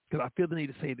this, because I feel the need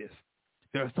to say this.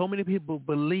 There are so many people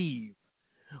believe,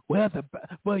 you're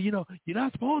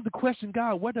not supposed to question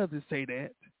God. What does it say that?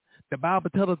 The Bible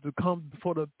tells us to come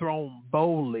before the throne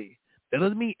boldly. That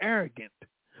doesn't mean arrogant.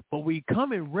 But we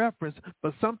come in reference,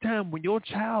 but sometimes when your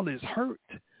child is hurt,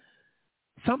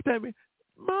 sometimes,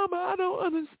 Mama, I don't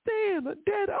understand.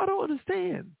 Dad, I don't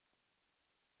understand.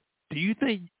 Do you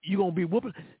think you're going to be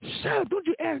whooping? Shut up. Don't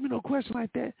you ask me no question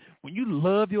like that. When you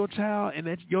love your child and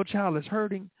that your child is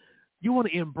hurting, you want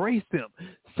to embrace them.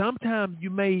 Sometimes you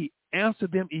may answer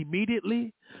them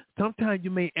immediately. Sometimes you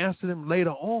may answer them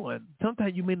later on.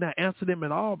 Sometimes you may not answer them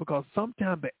at all because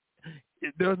sometimes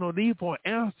there's no need for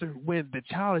an answer when the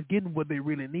child is getting what they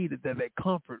really needed, that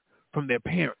comfort from their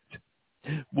parent.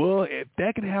 Well, if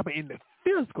that can happen in the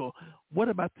physical, what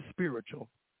about the spiritual?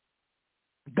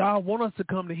 God wants us to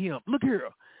come to him. Look here,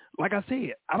 like I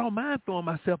said, I don't mind throwing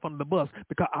myself under the bus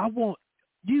because I want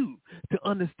you to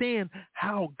understand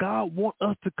how God wants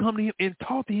us to come to him and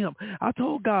talk to him. I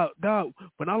told God,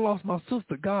 when I lost my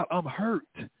sister, God, I'm hurt.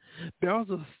 There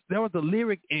was a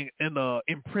lyric in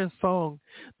Prince song,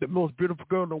 The Most Beautiful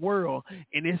Girl in the World,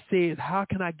 and it says, how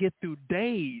can I get through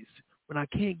days when I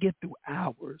can't get through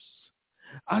hours?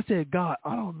 I said, God,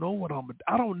 I don't know.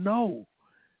 I don't know.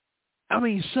 I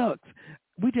mean, shucks.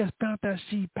 We just found out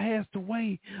she passed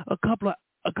away a couple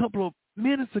of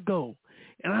minutes ago,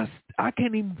 and I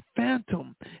can't even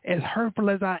fathom, as hurtful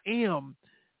as I am,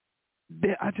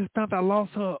 that I just found I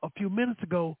lost her a few minutes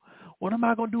ago. What am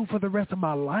I going to do for the rest of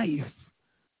my life?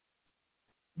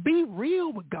 Be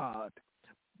real with God.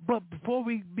 But before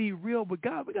we be real with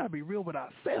God, we got to be real with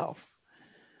ourselves.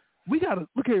 We got to,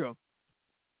 look here.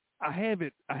 I have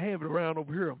it around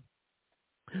over here.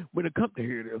 When it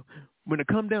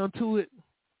comes down to it,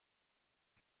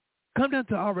 come down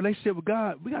to our relationship with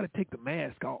God, we got to take the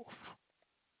mask off.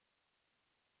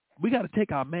 We got to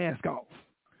take our mask off.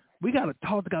 We got to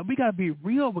talk to God. We got to be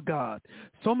real with God.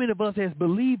 So many of us as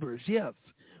believers, yes,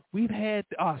 we've had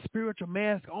our spiritual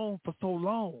mask on for so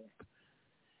long.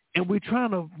 And we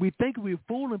think we're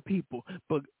fooling people,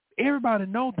 but everybody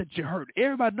knows that you're hurt.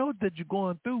 Everybody knows that you're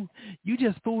going through. You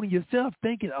just fooling yourself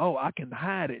thinking, oh, I can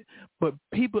hide it. But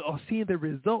people are seeing the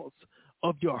results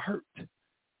of your hurt.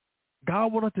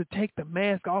 God wants us to take the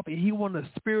mask off, and he wants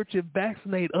to spiritually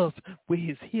vaccinate us with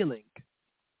his healing.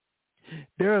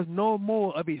 There is no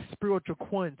more of a spiritual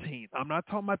quarantine. I'm not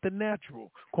talking about the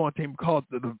natural quarantine because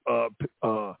of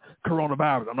the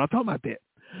coronavirus. I'm not talking about that.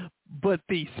 But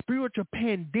the spiritual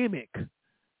pandemic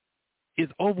is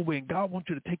over when God wants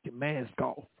you to take your mask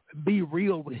off. Be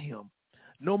real with him.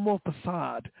 No more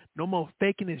facade. No more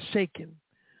faking and shaking.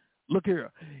 Look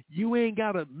here, you ain't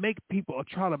got to make people or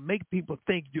try to make people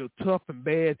think you're tough and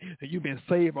bad and you've been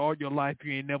saved all your life.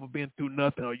 You ain't never been through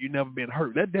nothing or you never been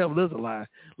hurt. That devil is a lie.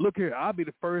 Look here, I'll be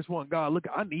the first one. God, look,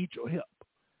 I need your help.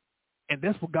 And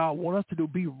that's what God wants us to do,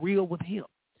 be real with him.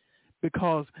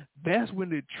 Because that's when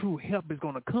the true help is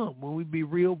going to come, when we be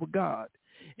real with God.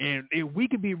 And if we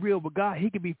can be real with God, he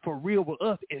can be for real with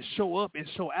us and show up and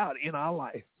show out in our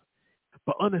life.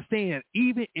 But understand,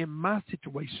 even in my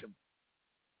situation,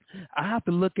 I have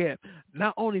to look at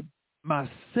not only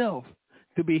myself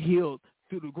to be healed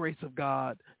through the grace of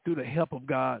God, through the help of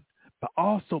God, but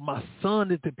also my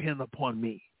son is dependent upon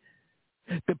me.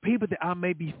 The people that I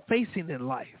may be facing in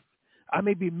life, I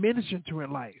may be ministering to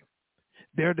in life,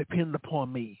 they're dependent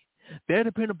upon me. They're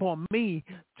dependent upon me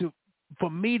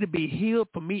for me to be healed,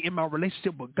 for me in my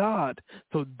relationship with God,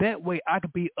 so that way I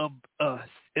can be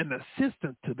an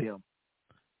assistant to them.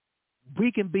 We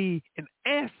can be an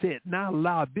asset, not a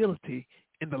liability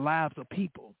in the lives of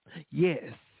people. Yes,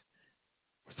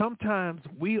 sometimes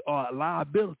we are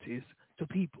liabilities to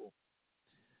people.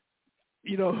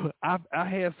 You know, I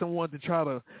had someone to try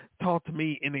to talk to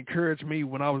me and encourage me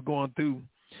when I was going through.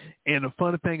 And the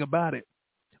funny thing about it,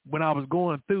 when I was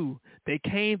going through, they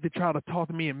came to try to talk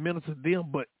to me and minister to them,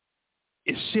 but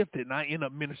it shifted and I ended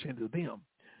up ministering to them.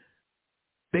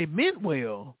 They meant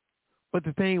well, but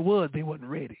the thing was they wasn't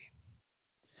ready.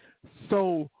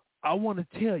 So I want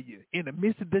to tell you, in the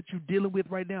midst of that you're dealing with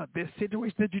right now, that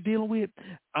situation that you're dealing with,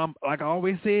 like I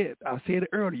always said, I said it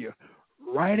earlier,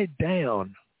 write it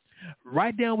down.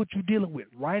 Write down what you're dealing with.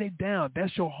 Write it down.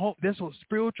 That's your home. That's your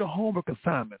spiritual homework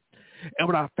assignment. And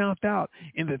what I found out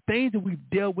in the things that we've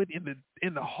dealt with,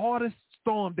 in the hardest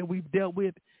storm that we've dealt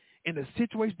with, in the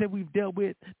situation that we've dealt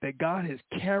with, that God has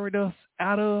carried us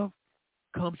out of,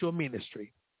 comes your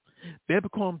ministry. They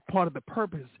become part of the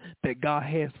purpose that God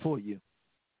has for you.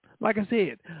 Like I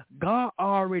said, God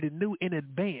already knew in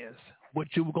advance what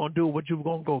you were going to do, what you were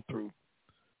going to go through.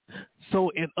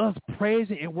 So in us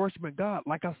praising and worshiping God,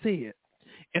 like I said,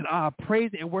 in our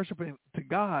praising and worshiping to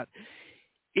God,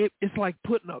 it's like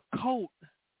putting a coat,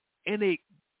 and it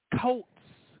coats,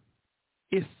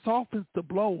 it softens the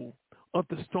blow of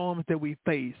the storms that we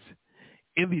face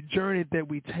in the journey that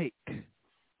we take.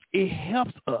 It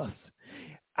helps us.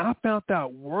 I found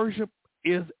out worship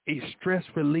is a stress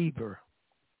reliever.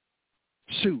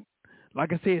 Shoot.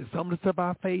 Like I said, some of the stuff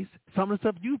I face, some of the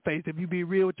stuff you face, if you be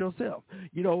real with yourself.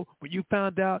 You know, when you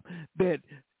found out that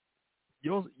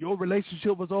your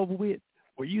relationship was over with,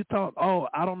 where you thought, oh,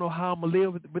 I don't know how I'm going to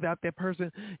live without that person.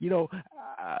 You know,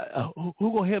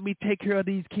 who going to help me take care of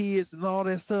these kids and all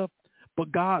that stuff?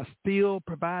 But God still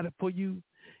provided for you.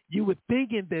 You were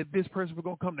thinking that this person was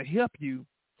going to come to help you,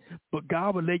 but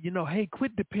God would let you know, hey,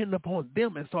 quit depending upon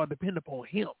them and start depending upon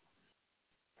him.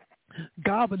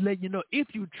 God would let you know, if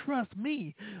you trust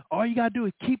me, all you got to do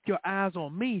is keep your eyes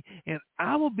on me, and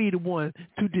I will be the one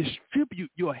to distribute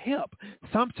your help,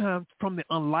 sometimes from the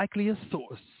unlikeliest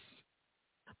source.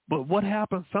 But what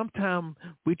happens, sometimes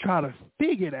we try to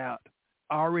figure it out.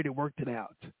 I already worked it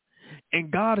out. And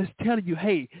God is telling you,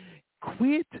 hey,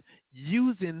 quit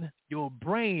using your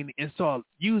brain and start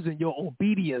using your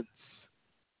obedience.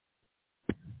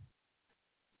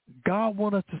 God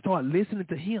wants us to start listening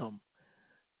to him.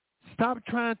 Stop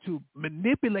trying to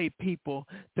manipulate people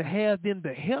to have them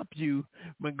to help you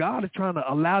when God is trying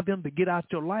to allow them to get out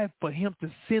your life for him to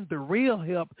send the real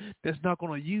help that's not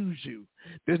going to use you.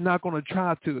 That's not going to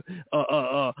try to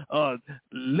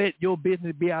let your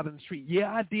business be out in the street.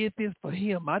 Yeah, I did this for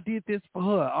him. I did this for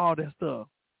her, all that stuff.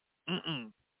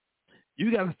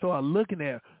 You got to start looking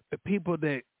at the people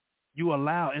that you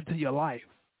allow into your life.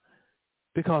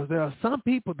 Because there are some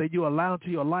people that you allow into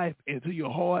your life, into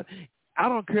your heart. I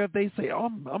don't care if they say,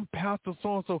 oh, I'm Pastor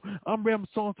so-and-so, I'm Reverend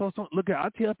so-and-so. Look here, I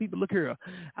tell people, look here,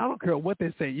 I don't care what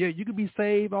they say. Yeah, you can be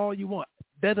saved all you want.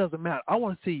 That doesn't matter. I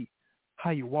want to see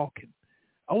how you're walking.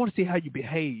 I want to see how you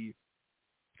behave.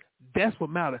 That's what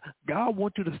matters. God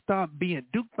wants you to stop being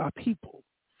duped by people.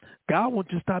 God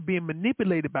wants you to stop being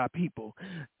manipulated by people.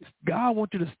 God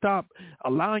wants you to stop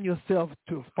allowing yourself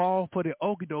to fall for the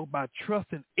okie doke by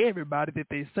trusting everybody that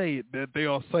they say that they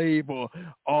are saved or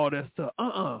all that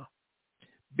stuff.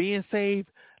 Being saved,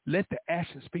 let the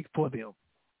action speak for them.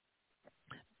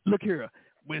 Look here,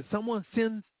 when someone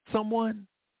sends someone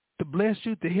to bless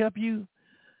you, to help you,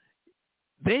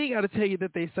 they ain't got to tell you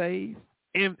that they saved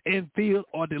and filled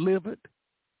or delivered.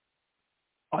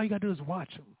 All you got to do is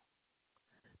watch them.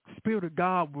 Spirit of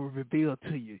God will reveal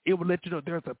to you. It will let you know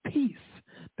there's a peace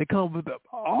that comes with it.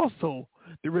 Also,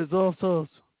 the results of,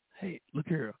 hey, look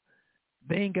here,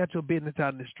 they ain't got your business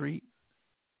out in the street.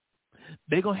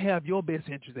 They're going to have your best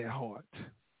interest at heart.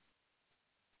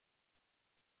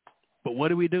 But what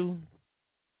do?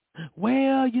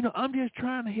 Well, I'm just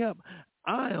trying to help.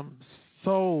 I am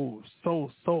so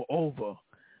over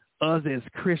us as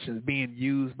Christians being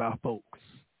used by folks.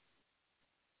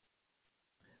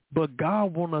 But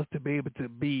God wants us to be able to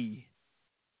be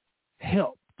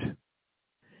helped.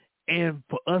 And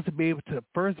for us to be able to,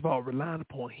 first of all, rely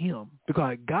upon him.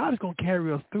 Because God is going to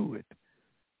carry us through it.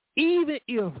 Even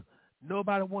if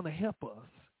nobody want to help us,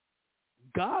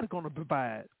 God is going to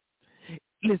provide.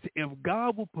 Listen, if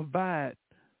God will provide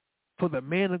for the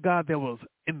man of God that was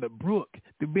in the brook,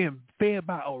 to being fed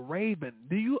by a raven,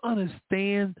 do you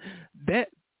understand that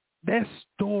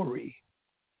story?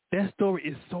 That story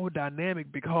is so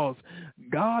dynamic because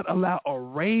God allowed a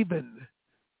raven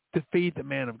to feed the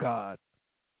man of God.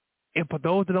 And for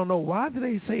those that don't know, why do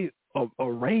they say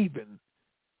a raven?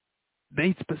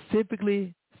 They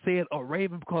specifically said a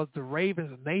raven because the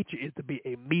raven's nature is to be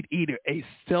a meat eater, a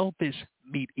selfish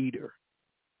meat eater.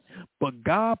 But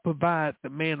God provided the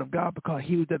man of God because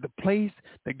he was at the place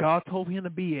that God told him to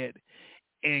be at.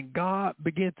 And God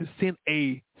began to send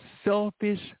a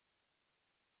selfish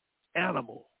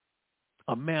animal,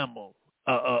 a mammal,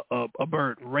 a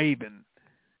bird, raven,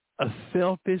 a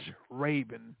selfish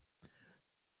raven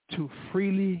to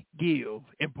freely give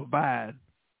and provide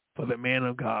for the man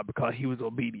of God because he was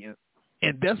obedient.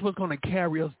 And that's what's going to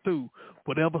carry us through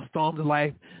whatever storms of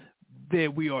life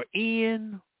that we are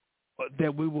in,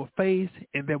 that we will face,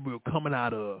 and that we're coming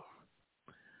out of.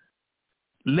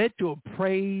 Let your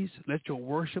praise, let your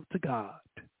worship to God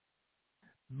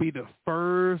be the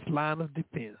first line of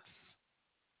defense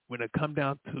when it comes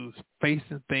down to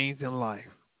facing things in life.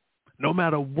 No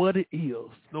matter what it is,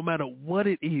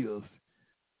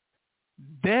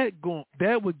 that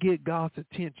will get God's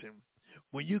attention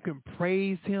when you can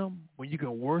praise him, when you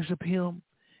can worship him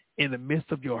in the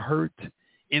midst of your hurt,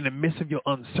 in the midst of your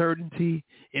uncertainty,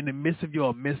 in the midst of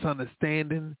your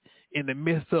misunderstanding, in the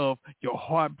midst of your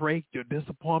heartbreak, your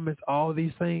disappointments, all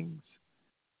these things.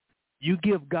 You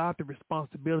give God the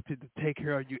responsibility to take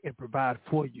care of you and provide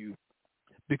for you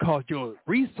because your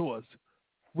resource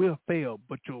will fail,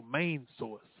 but your main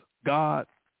source, God,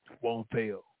 won't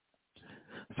fail.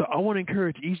 So I want to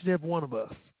encourage each and every one of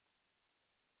us,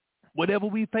 whatever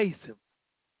we face him,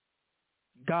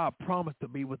 God promised to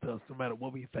be with us no matter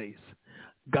what we face.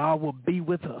 God will be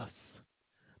with us.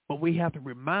 But we have to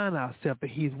remind ourselves that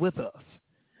he's with us.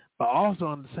 But also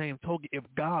on the same token, if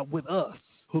God with us,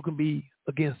 who can be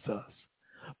against us?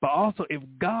 But also if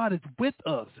God is with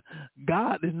us,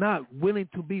 God is not willing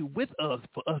to be with us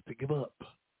for us to give up.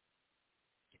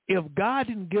 If God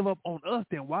didn't give up on us,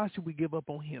 then why should we give up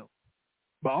on him?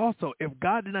 But also, if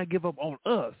God did not give up on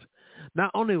us, not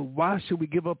only why should we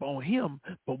give up on him,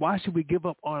 but why should we give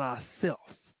up on ourselves?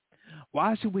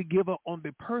 Why should we give up on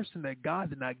the person that God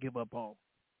did not give up on?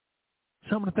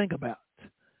 Something to think about.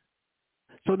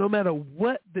 So no matter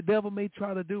what the devil may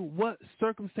try to do, what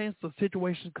circumstance or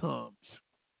situation comes,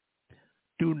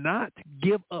 do not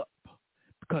give up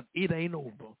because it ain't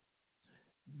over.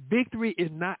 Victory is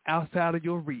not outside of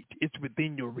your reach. It's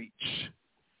within your reach.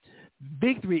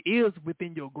 Victory is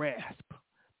within your grasp,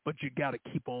 but you got to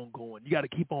keep on going. You got to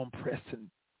keep on pressing.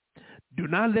 Do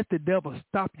not let the devil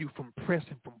stop you from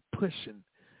pressing, from pushing.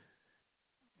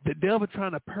 The devil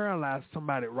trying to paralyze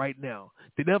somebody right now.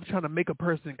 The devil trying to make a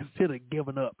person consider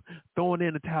giving up, throwing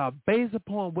in the towel based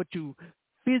upon what you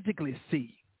physically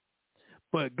see.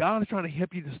 But God is trying to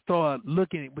help you to start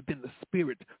looking within the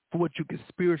spirit for what you can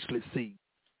spiritually see.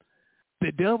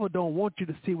 The devil don't want you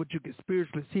to see what you can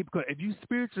spiritually see, because if you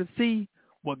spiritually see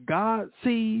what God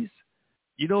sees,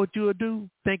 you know what you'll do?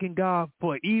 Thanking God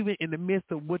for even in the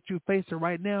midst of what you're facing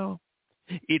right now,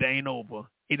 it ain't over.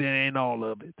 It ain't all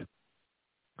of it.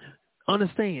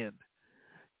 Understand,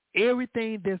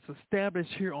 everything that's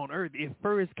established here on earth, it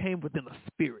first came within the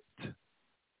spirit.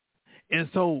 And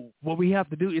so what we have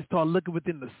to do is start looking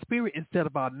within the spirit instead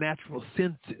of our natural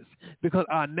senses, because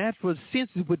our natural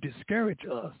senses would discourage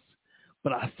us,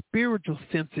 but our spiritual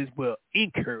senses will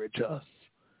encourage us.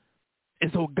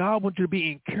 And so God wants you to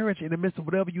be encouraged in the midst of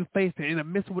whatever you face, in the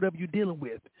midst of whatever you're dealing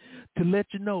with, to let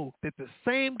you know that the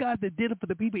same God that did it for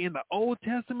the people in the Old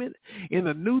Testament, in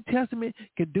the New Testament,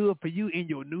 can do it for you in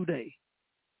your new day.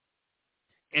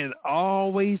 And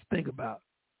always think about,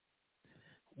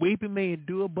 weeping may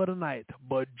endure but a night,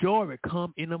 but joy will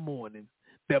come in the morning.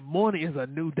 That morning is a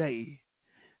new day.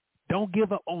 Don't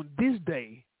give up on this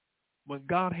day when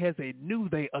God has a new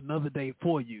day, another day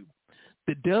for you.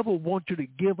 The devil wants you to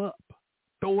give up,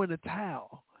 throw in the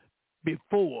towel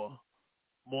before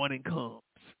morning comes.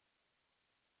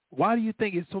 Why do you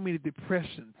think it's so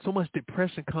much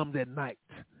depression comes at night?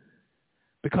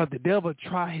 Because the devil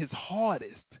try his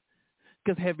hardest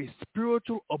to have a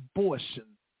spiritual abortion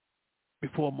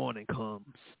before morning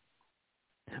comes.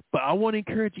 But I want to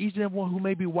encourage each and everyone who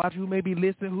may be watching, who may be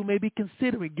listening, who may be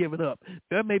considering giving up.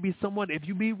 There may be someone, if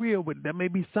you be real with it, there may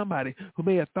be somebody who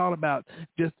may have thought about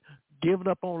just giving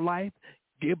up on life,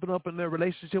 giving up on their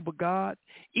relationship with God,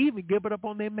 even giving up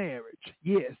on their marriage.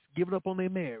 Yes, giving up on their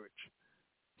marriage.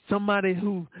 Somebody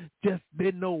who just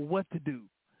didn't know what to do.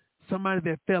 Somebody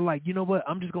that felt like, you know what,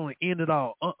 I'm just going to end it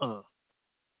all.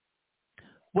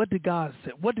 What did God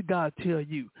say? What did God tell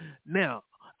you? Now,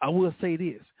 I will say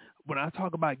this. When I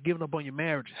talk about giving up on your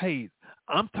marriage, hey,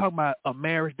 I'm talking about a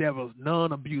marriage that was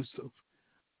non-abusive,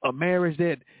 a marriage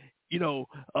that,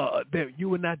 that you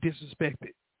were not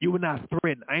disrespected, you were not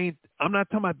threatened. I'm not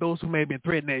talking about those who may have been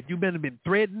threatened. If you've been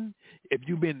threatened, if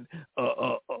you've been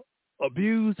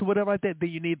abused or whatever like that, then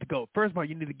you need to go. First of all,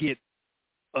 you need to get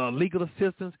legal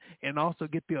assistance and also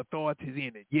get the authorities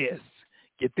in it. Yes.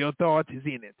 Get the authorities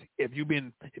in it. If you've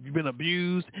been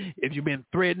abused, if you've been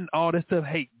threatened, all that stuff,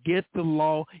 hey, get the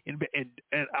law. And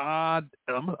I'm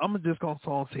just going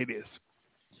to say this.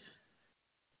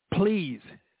 Please,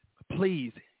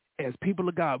 as people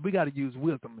of God, we got to use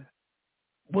wisdom.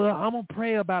 Well, I'm going to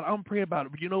pray about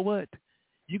it. But you know what?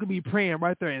 You can be praying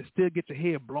right there and still get your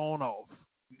head blown off.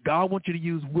 God wants you to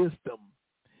use wisdom.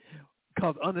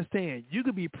 Because understand, you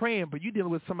could be praying, but you're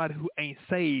dealing with somebody who ain't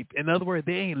saved. In other words,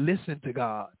 they ain't listening to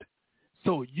God.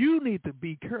 So you need to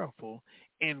be careful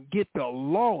and get the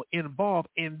law involved.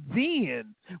 And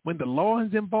then when the law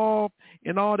is involved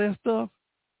and all that stuff,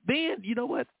 then you know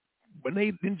what? When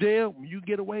they in jail, when you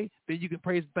get away, then you can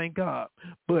praise and thank God.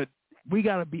 But we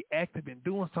got to be active in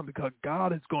doing something because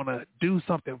God is going to do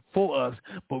something for us,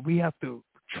 but we have to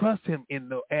trust him in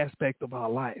the aspect of our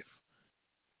life.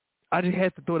 I just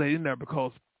had to throw that in there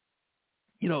because,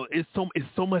 it's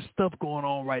so much stuff going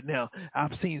on right now.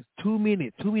 I've seen too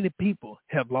many people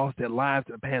have lost their lives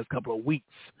in the past couple of weeks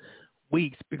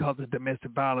because of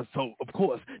domestic violence. So, of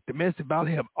course, domestic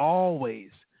violence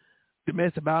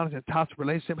and toxic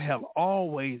relationships have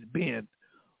always been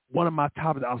one of my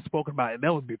topics I've spoken about, and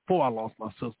that was before I lost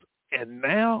my sister. And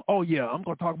now, I'm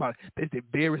going to talk about it. It's a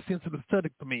very sensitive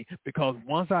subject for me because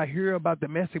once I hear about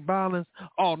domestic violence,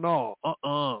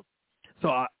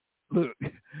 So, look,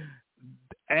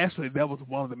 actually, that was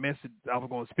one of the messages I was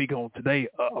going to speak on today.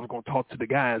 I was going to talk to the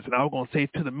guys, and I was going to say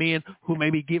to the men who may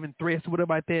be giving threats or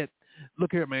whatever like that,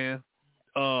 look here, man,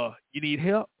 you need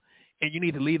help, and you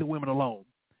need to leave the women alone.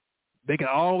 They can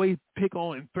always pick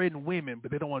on and threaten women,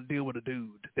 but they don't want to deal with a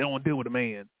dude. They don't want to deal with a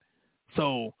man.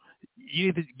 So you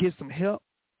need to get some help.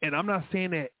 And I'm not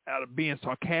saying that out of being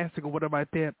sarcastic or whatever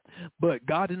like that, but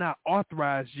God did not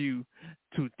authorize you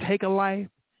to take a life.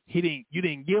 You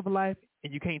didn't give a life,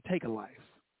 and you can't take a life.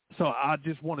 So I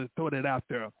just wanted to throw that out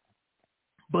there.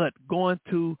 But going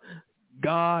to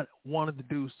God wanted to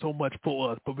do so much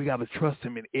for us, but we got to trust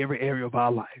him in every area of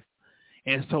our life.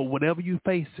 And so whatever you're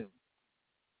facing,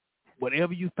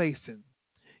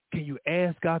 can you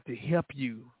ask God to help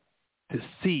you to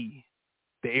see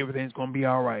that everything's going to be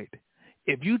all right?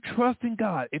 If you trust in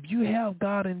God, if you have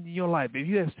God in your life, if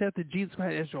you have accepted Jesus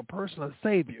Christ as your personal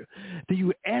Savior, do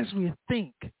you actually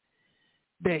think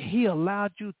that he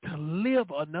allowed you to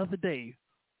live another day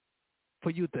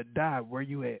for you to die where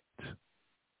you at?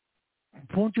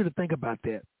 I want you to think about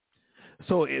that.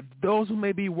 So if those who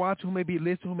may be watching, who may be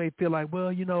listening, who may feel like, well,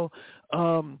 we've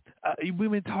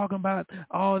been talking about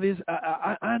all this.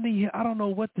 I don't know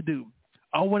what to do.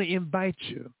 I want to invite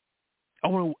you. I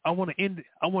want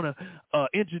to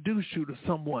introduce you to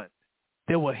someone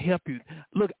that will help you.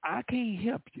 Look, I can't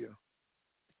help you.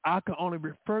 I can only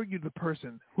refer you to the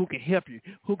person who can help you,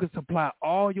 who can supply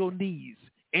all your needs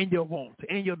and your wants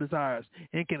and your desires,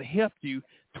 and can help you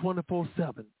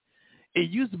 24/7. It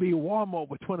used to be Walmart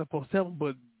with 24/7,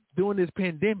 but during this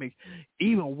pandemic,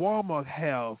 even Walmart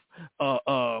have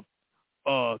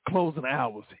closing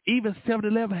hours. Even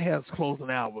 7-Eleven has closing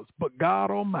hours, but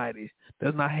God Almighty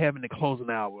does not have any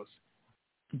closing hours.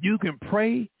 You can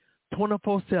pray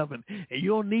 24/7, and you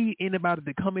don't need anybody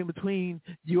to come in between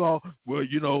you all. Well,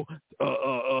 you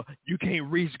can't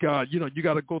reach God. You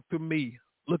got to go through me.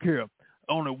 Look here,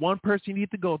 only one person you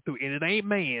need to go through, and it ain't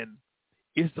man.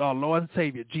 It's our Lord and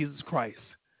Savior, Jesus Christ.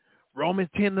 Romans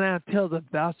 10:9 tells us,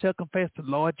 thou shalt confess the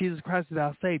Lord Jesus Christ as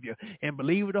our Savior, and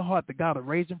believe with the heart that God has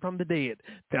raised him from the dead,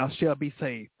 thou shalt be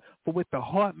saved. For with the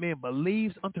heart man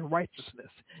believes unto righteousness,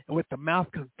 and with the mouth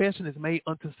confession is made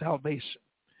unto salvation.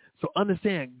 So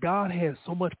understand, God has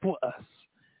so much for us.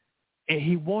 And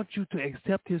he wants you to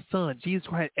accept his son, Jesus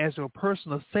Christ, as your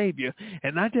personal Savior,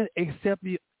 and not just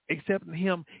accepting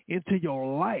him into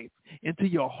your life, into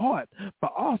your heart,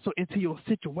 but also into your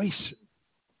situation.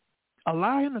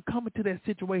 Allow him to come into that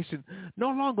situation.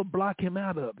 No longer block him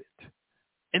out of it.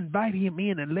 Invite him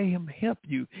in and let him help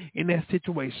you in that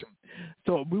situation.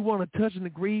 So we want to touch and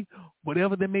agree,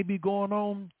 whatever that may be going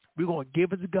on, we're going to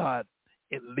give it to God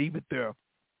and leave it there.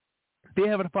 Dear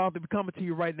Heavenly Father, we coming to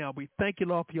you right now. We thank you,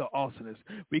 Lord, for your awesomeness.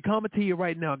 We coming to you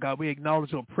right now, God. We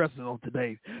acknowledge your presence on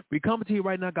today. We coming to you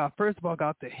right now, God. First of all,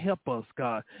 God, to help us,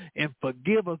 God, and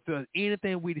forgive us for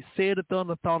anything we said or done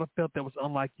or thought or felt that was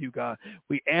unlike you, God.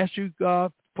 We ask you,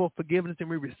 God, for forgiveness, and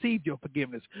we receive your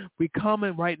forgiveness. We come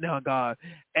in right now, God,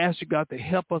 ask you, God, to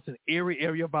help us in every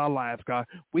area of our lives, God.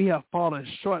 We have fallen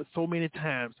short so many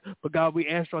times, but God, we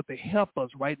ask you to help us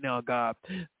right now, God.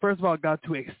 First of all, God,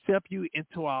 to accept you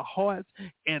into our hearts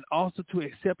and also to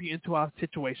accept you into our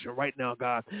situation right now,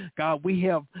 God. God, we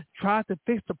have tried to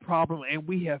fix the problem and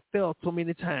we have failed so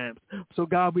many times. So,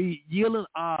 God, we yielding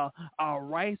our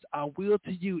rights, our will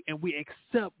to you, and we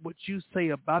accept what you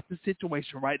say about the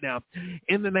situation right now.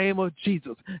 In the name of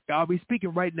Jesus, God, we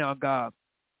speaking right now, God.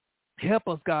 Help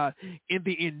us, God, in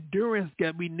the endurance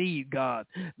that we need, God.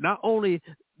 Not only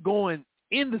going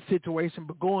in the situation,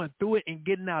 but going through it and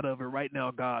getting out of it right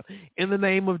now, God. In the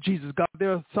name of Jesus, God,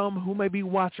 there are some who may be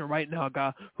watching right now,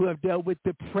 God, who have dealt with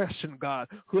depression, God,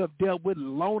 who have dealt with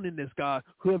loneliness, God,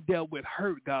 who have dealt with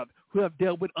hurt, God, who have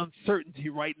dealt with uncertainty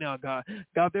right now, God.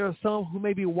 God, there are some who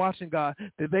may be watching, God,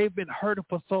 that they've been hurting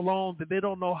for so long that they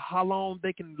don't know how long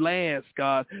they can last,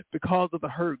 God, because of the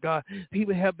hurt, God.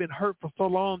 People have been hurt for so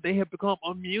long, they have become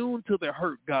immune to the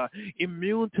hurt, God,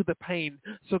 immune to the pain.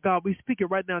 So, God, we speak it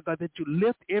right now, God, that you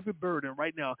lift every burden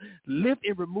right now. Lift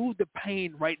and remove the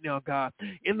pain right now, God.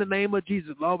 In the name of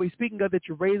Jesus, Lord, we speaking, God, that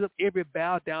you raise up every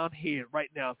bowed down head right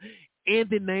now. In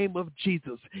the name of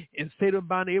Jesus, instead of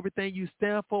binding everything you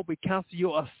stand for, we cancel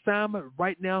your assignment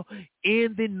right now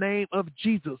in the name of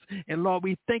Jesus. And Lord,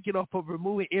 we thank you, Lord, for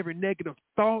removing every negative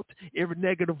thought, every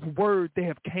negative word that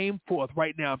have came forth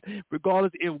right now.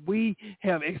 Regardless if we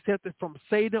have accepted from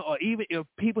Satan or even if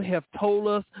people have told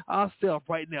us ourselves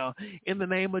right now, in the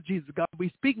name of Jesus, God, we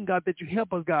speaking, God, that you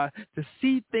help us, God, to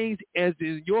see things as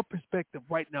in your perspective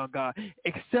right now, God.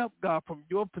 Accept, God, from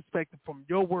your perspective, from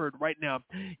your word right now,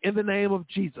 in the name of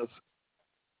Jesus.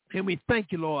 And we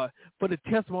thank you, Lord, for the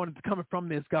testimony that's coming from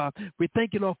this, God. We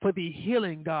thank you, Lord, for the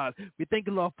healing, God. We thank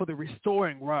you, Lord, for the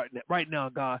restoring right now,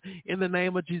 God. In the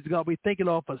name of Jesus, God, we thank you,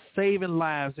 Lord, for saving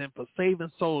lives and for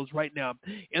saving souls right now.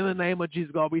 In the name of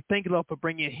Jesus, God, we thank you, Lord, for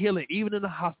bringing healing even in the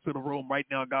hospital room right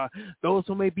now, God. Those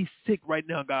who may be sick right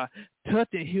now, God, touch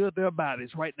and heal their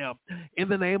bodies right now. In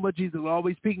the name of Jesus, Lord,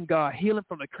 we speaking, God, healing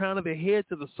from the crown of their head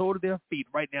to the sole of their feet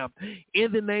right now.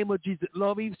 In the name of Jesus,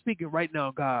 Lord, we speaking right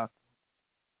now, God.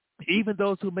 Even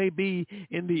those who may be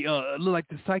in the like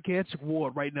the psychiatric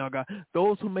ward right now, God.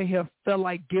 Those who may have felt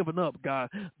like giving up, God.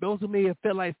 Those who may have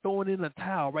felt like throwing in a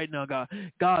towel right now, God.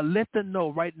 God, let them know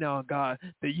right now, God,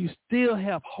 that you still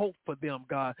have hope for them,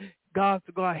 God. God,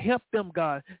 help them,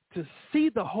 God, to see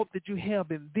the hope that you have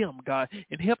in them, God,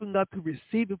 and help them, God, to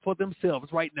receive it for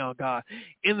themselves right now, God.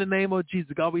 In the name of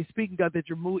Jesus, God, we speaking, God, that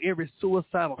you remove every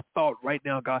suicidal thought right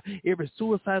now, God, every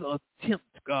suicidal attempt,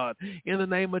 God. In the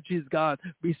name of Jesus, God,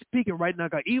 we speaking right now,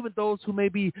 God, even those who may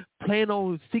be planning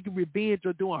on seeking revenge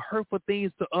or doing hurtful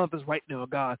things to others right now,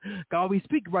 God. God, we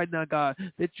speak right now, God,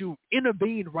 that you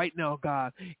intervene right now,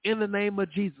 God. In the name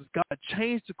of Jesus, God,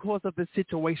 change the course of the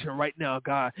situation right now,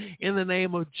 God. In the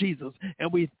name of Jesus.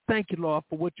 And we thank you, Lord,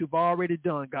 for what you've already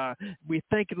done, God. We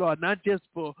thank you, Lord, not just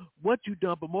for what you've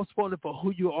done, but most importantly for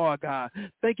who you are, God.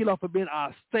 Thank you, Lord, for being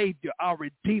our Savior, our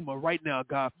Redeemer right now,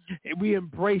 God. And we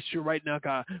embrace you right now,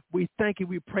 God. We thank you,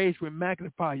 we praise you, we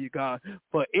magnify you, God,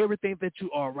 for everything that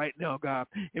you are right now, God.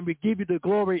 And we give you the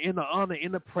glory and the honor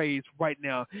and the praise right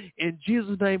now. In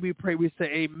Jesus' name we pray. We say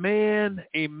amen,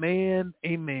 amen,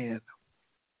 amen.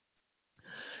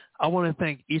 I want to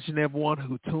thank each and every one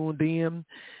who tuned in.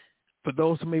 For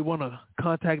those who may want to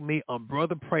contact me, I'm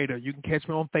Brother Prater. You can catch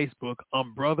me on Facebook.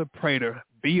 I'm Brother Prater,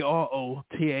 Brother,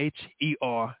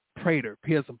 Prater,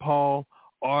 P as in Paul.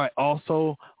 Or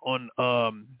also on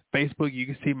Facebook, you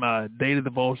can see my daily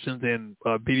devotions and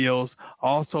videos.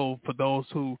 Also, for those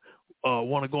who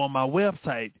want to go on my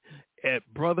website at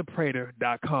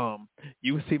brotherprater.com,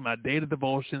 you will see my daily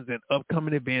devotions and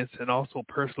upcoming events and also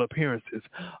personal appearances.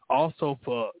 Also,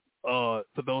 for for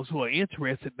those who are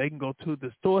interested, they can go to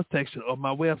the store section of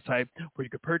my website where you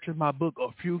can purchase my book, A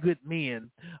Few Good Men,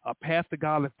 A Path to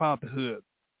Godly Fatherhood.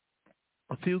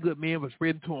 A Few Good Men was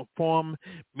written to inform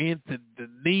men to the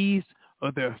needs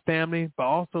of their family, but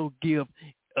also give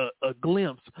a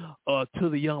glimpse to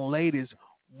the young ladies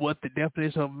what the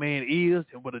definition of a man is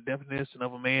and what the definition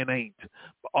of a man ain't.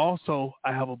 But also,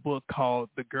 I have a book called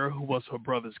The Girl Who Was Her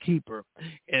Brother's Keeper,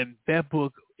 and that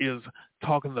book is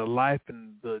talking the life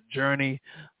and the journey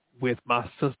with my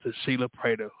sister, Sheila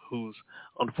Prater, who's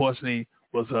unfortunately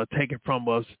was taken from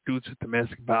us due to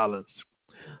domestic violence.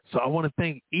 So I want to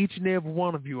thank each and every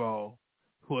one of you all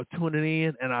who are tuning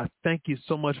in, and I thank you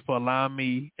so much for allowing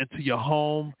me into your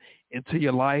home, into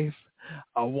your life.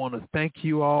 I want to thank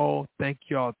you all. Thank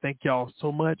y'all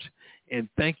so much, and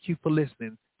thank you for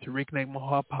listening to Reconnect My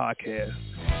Heart podcast.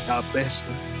 God bless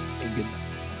you, and good night.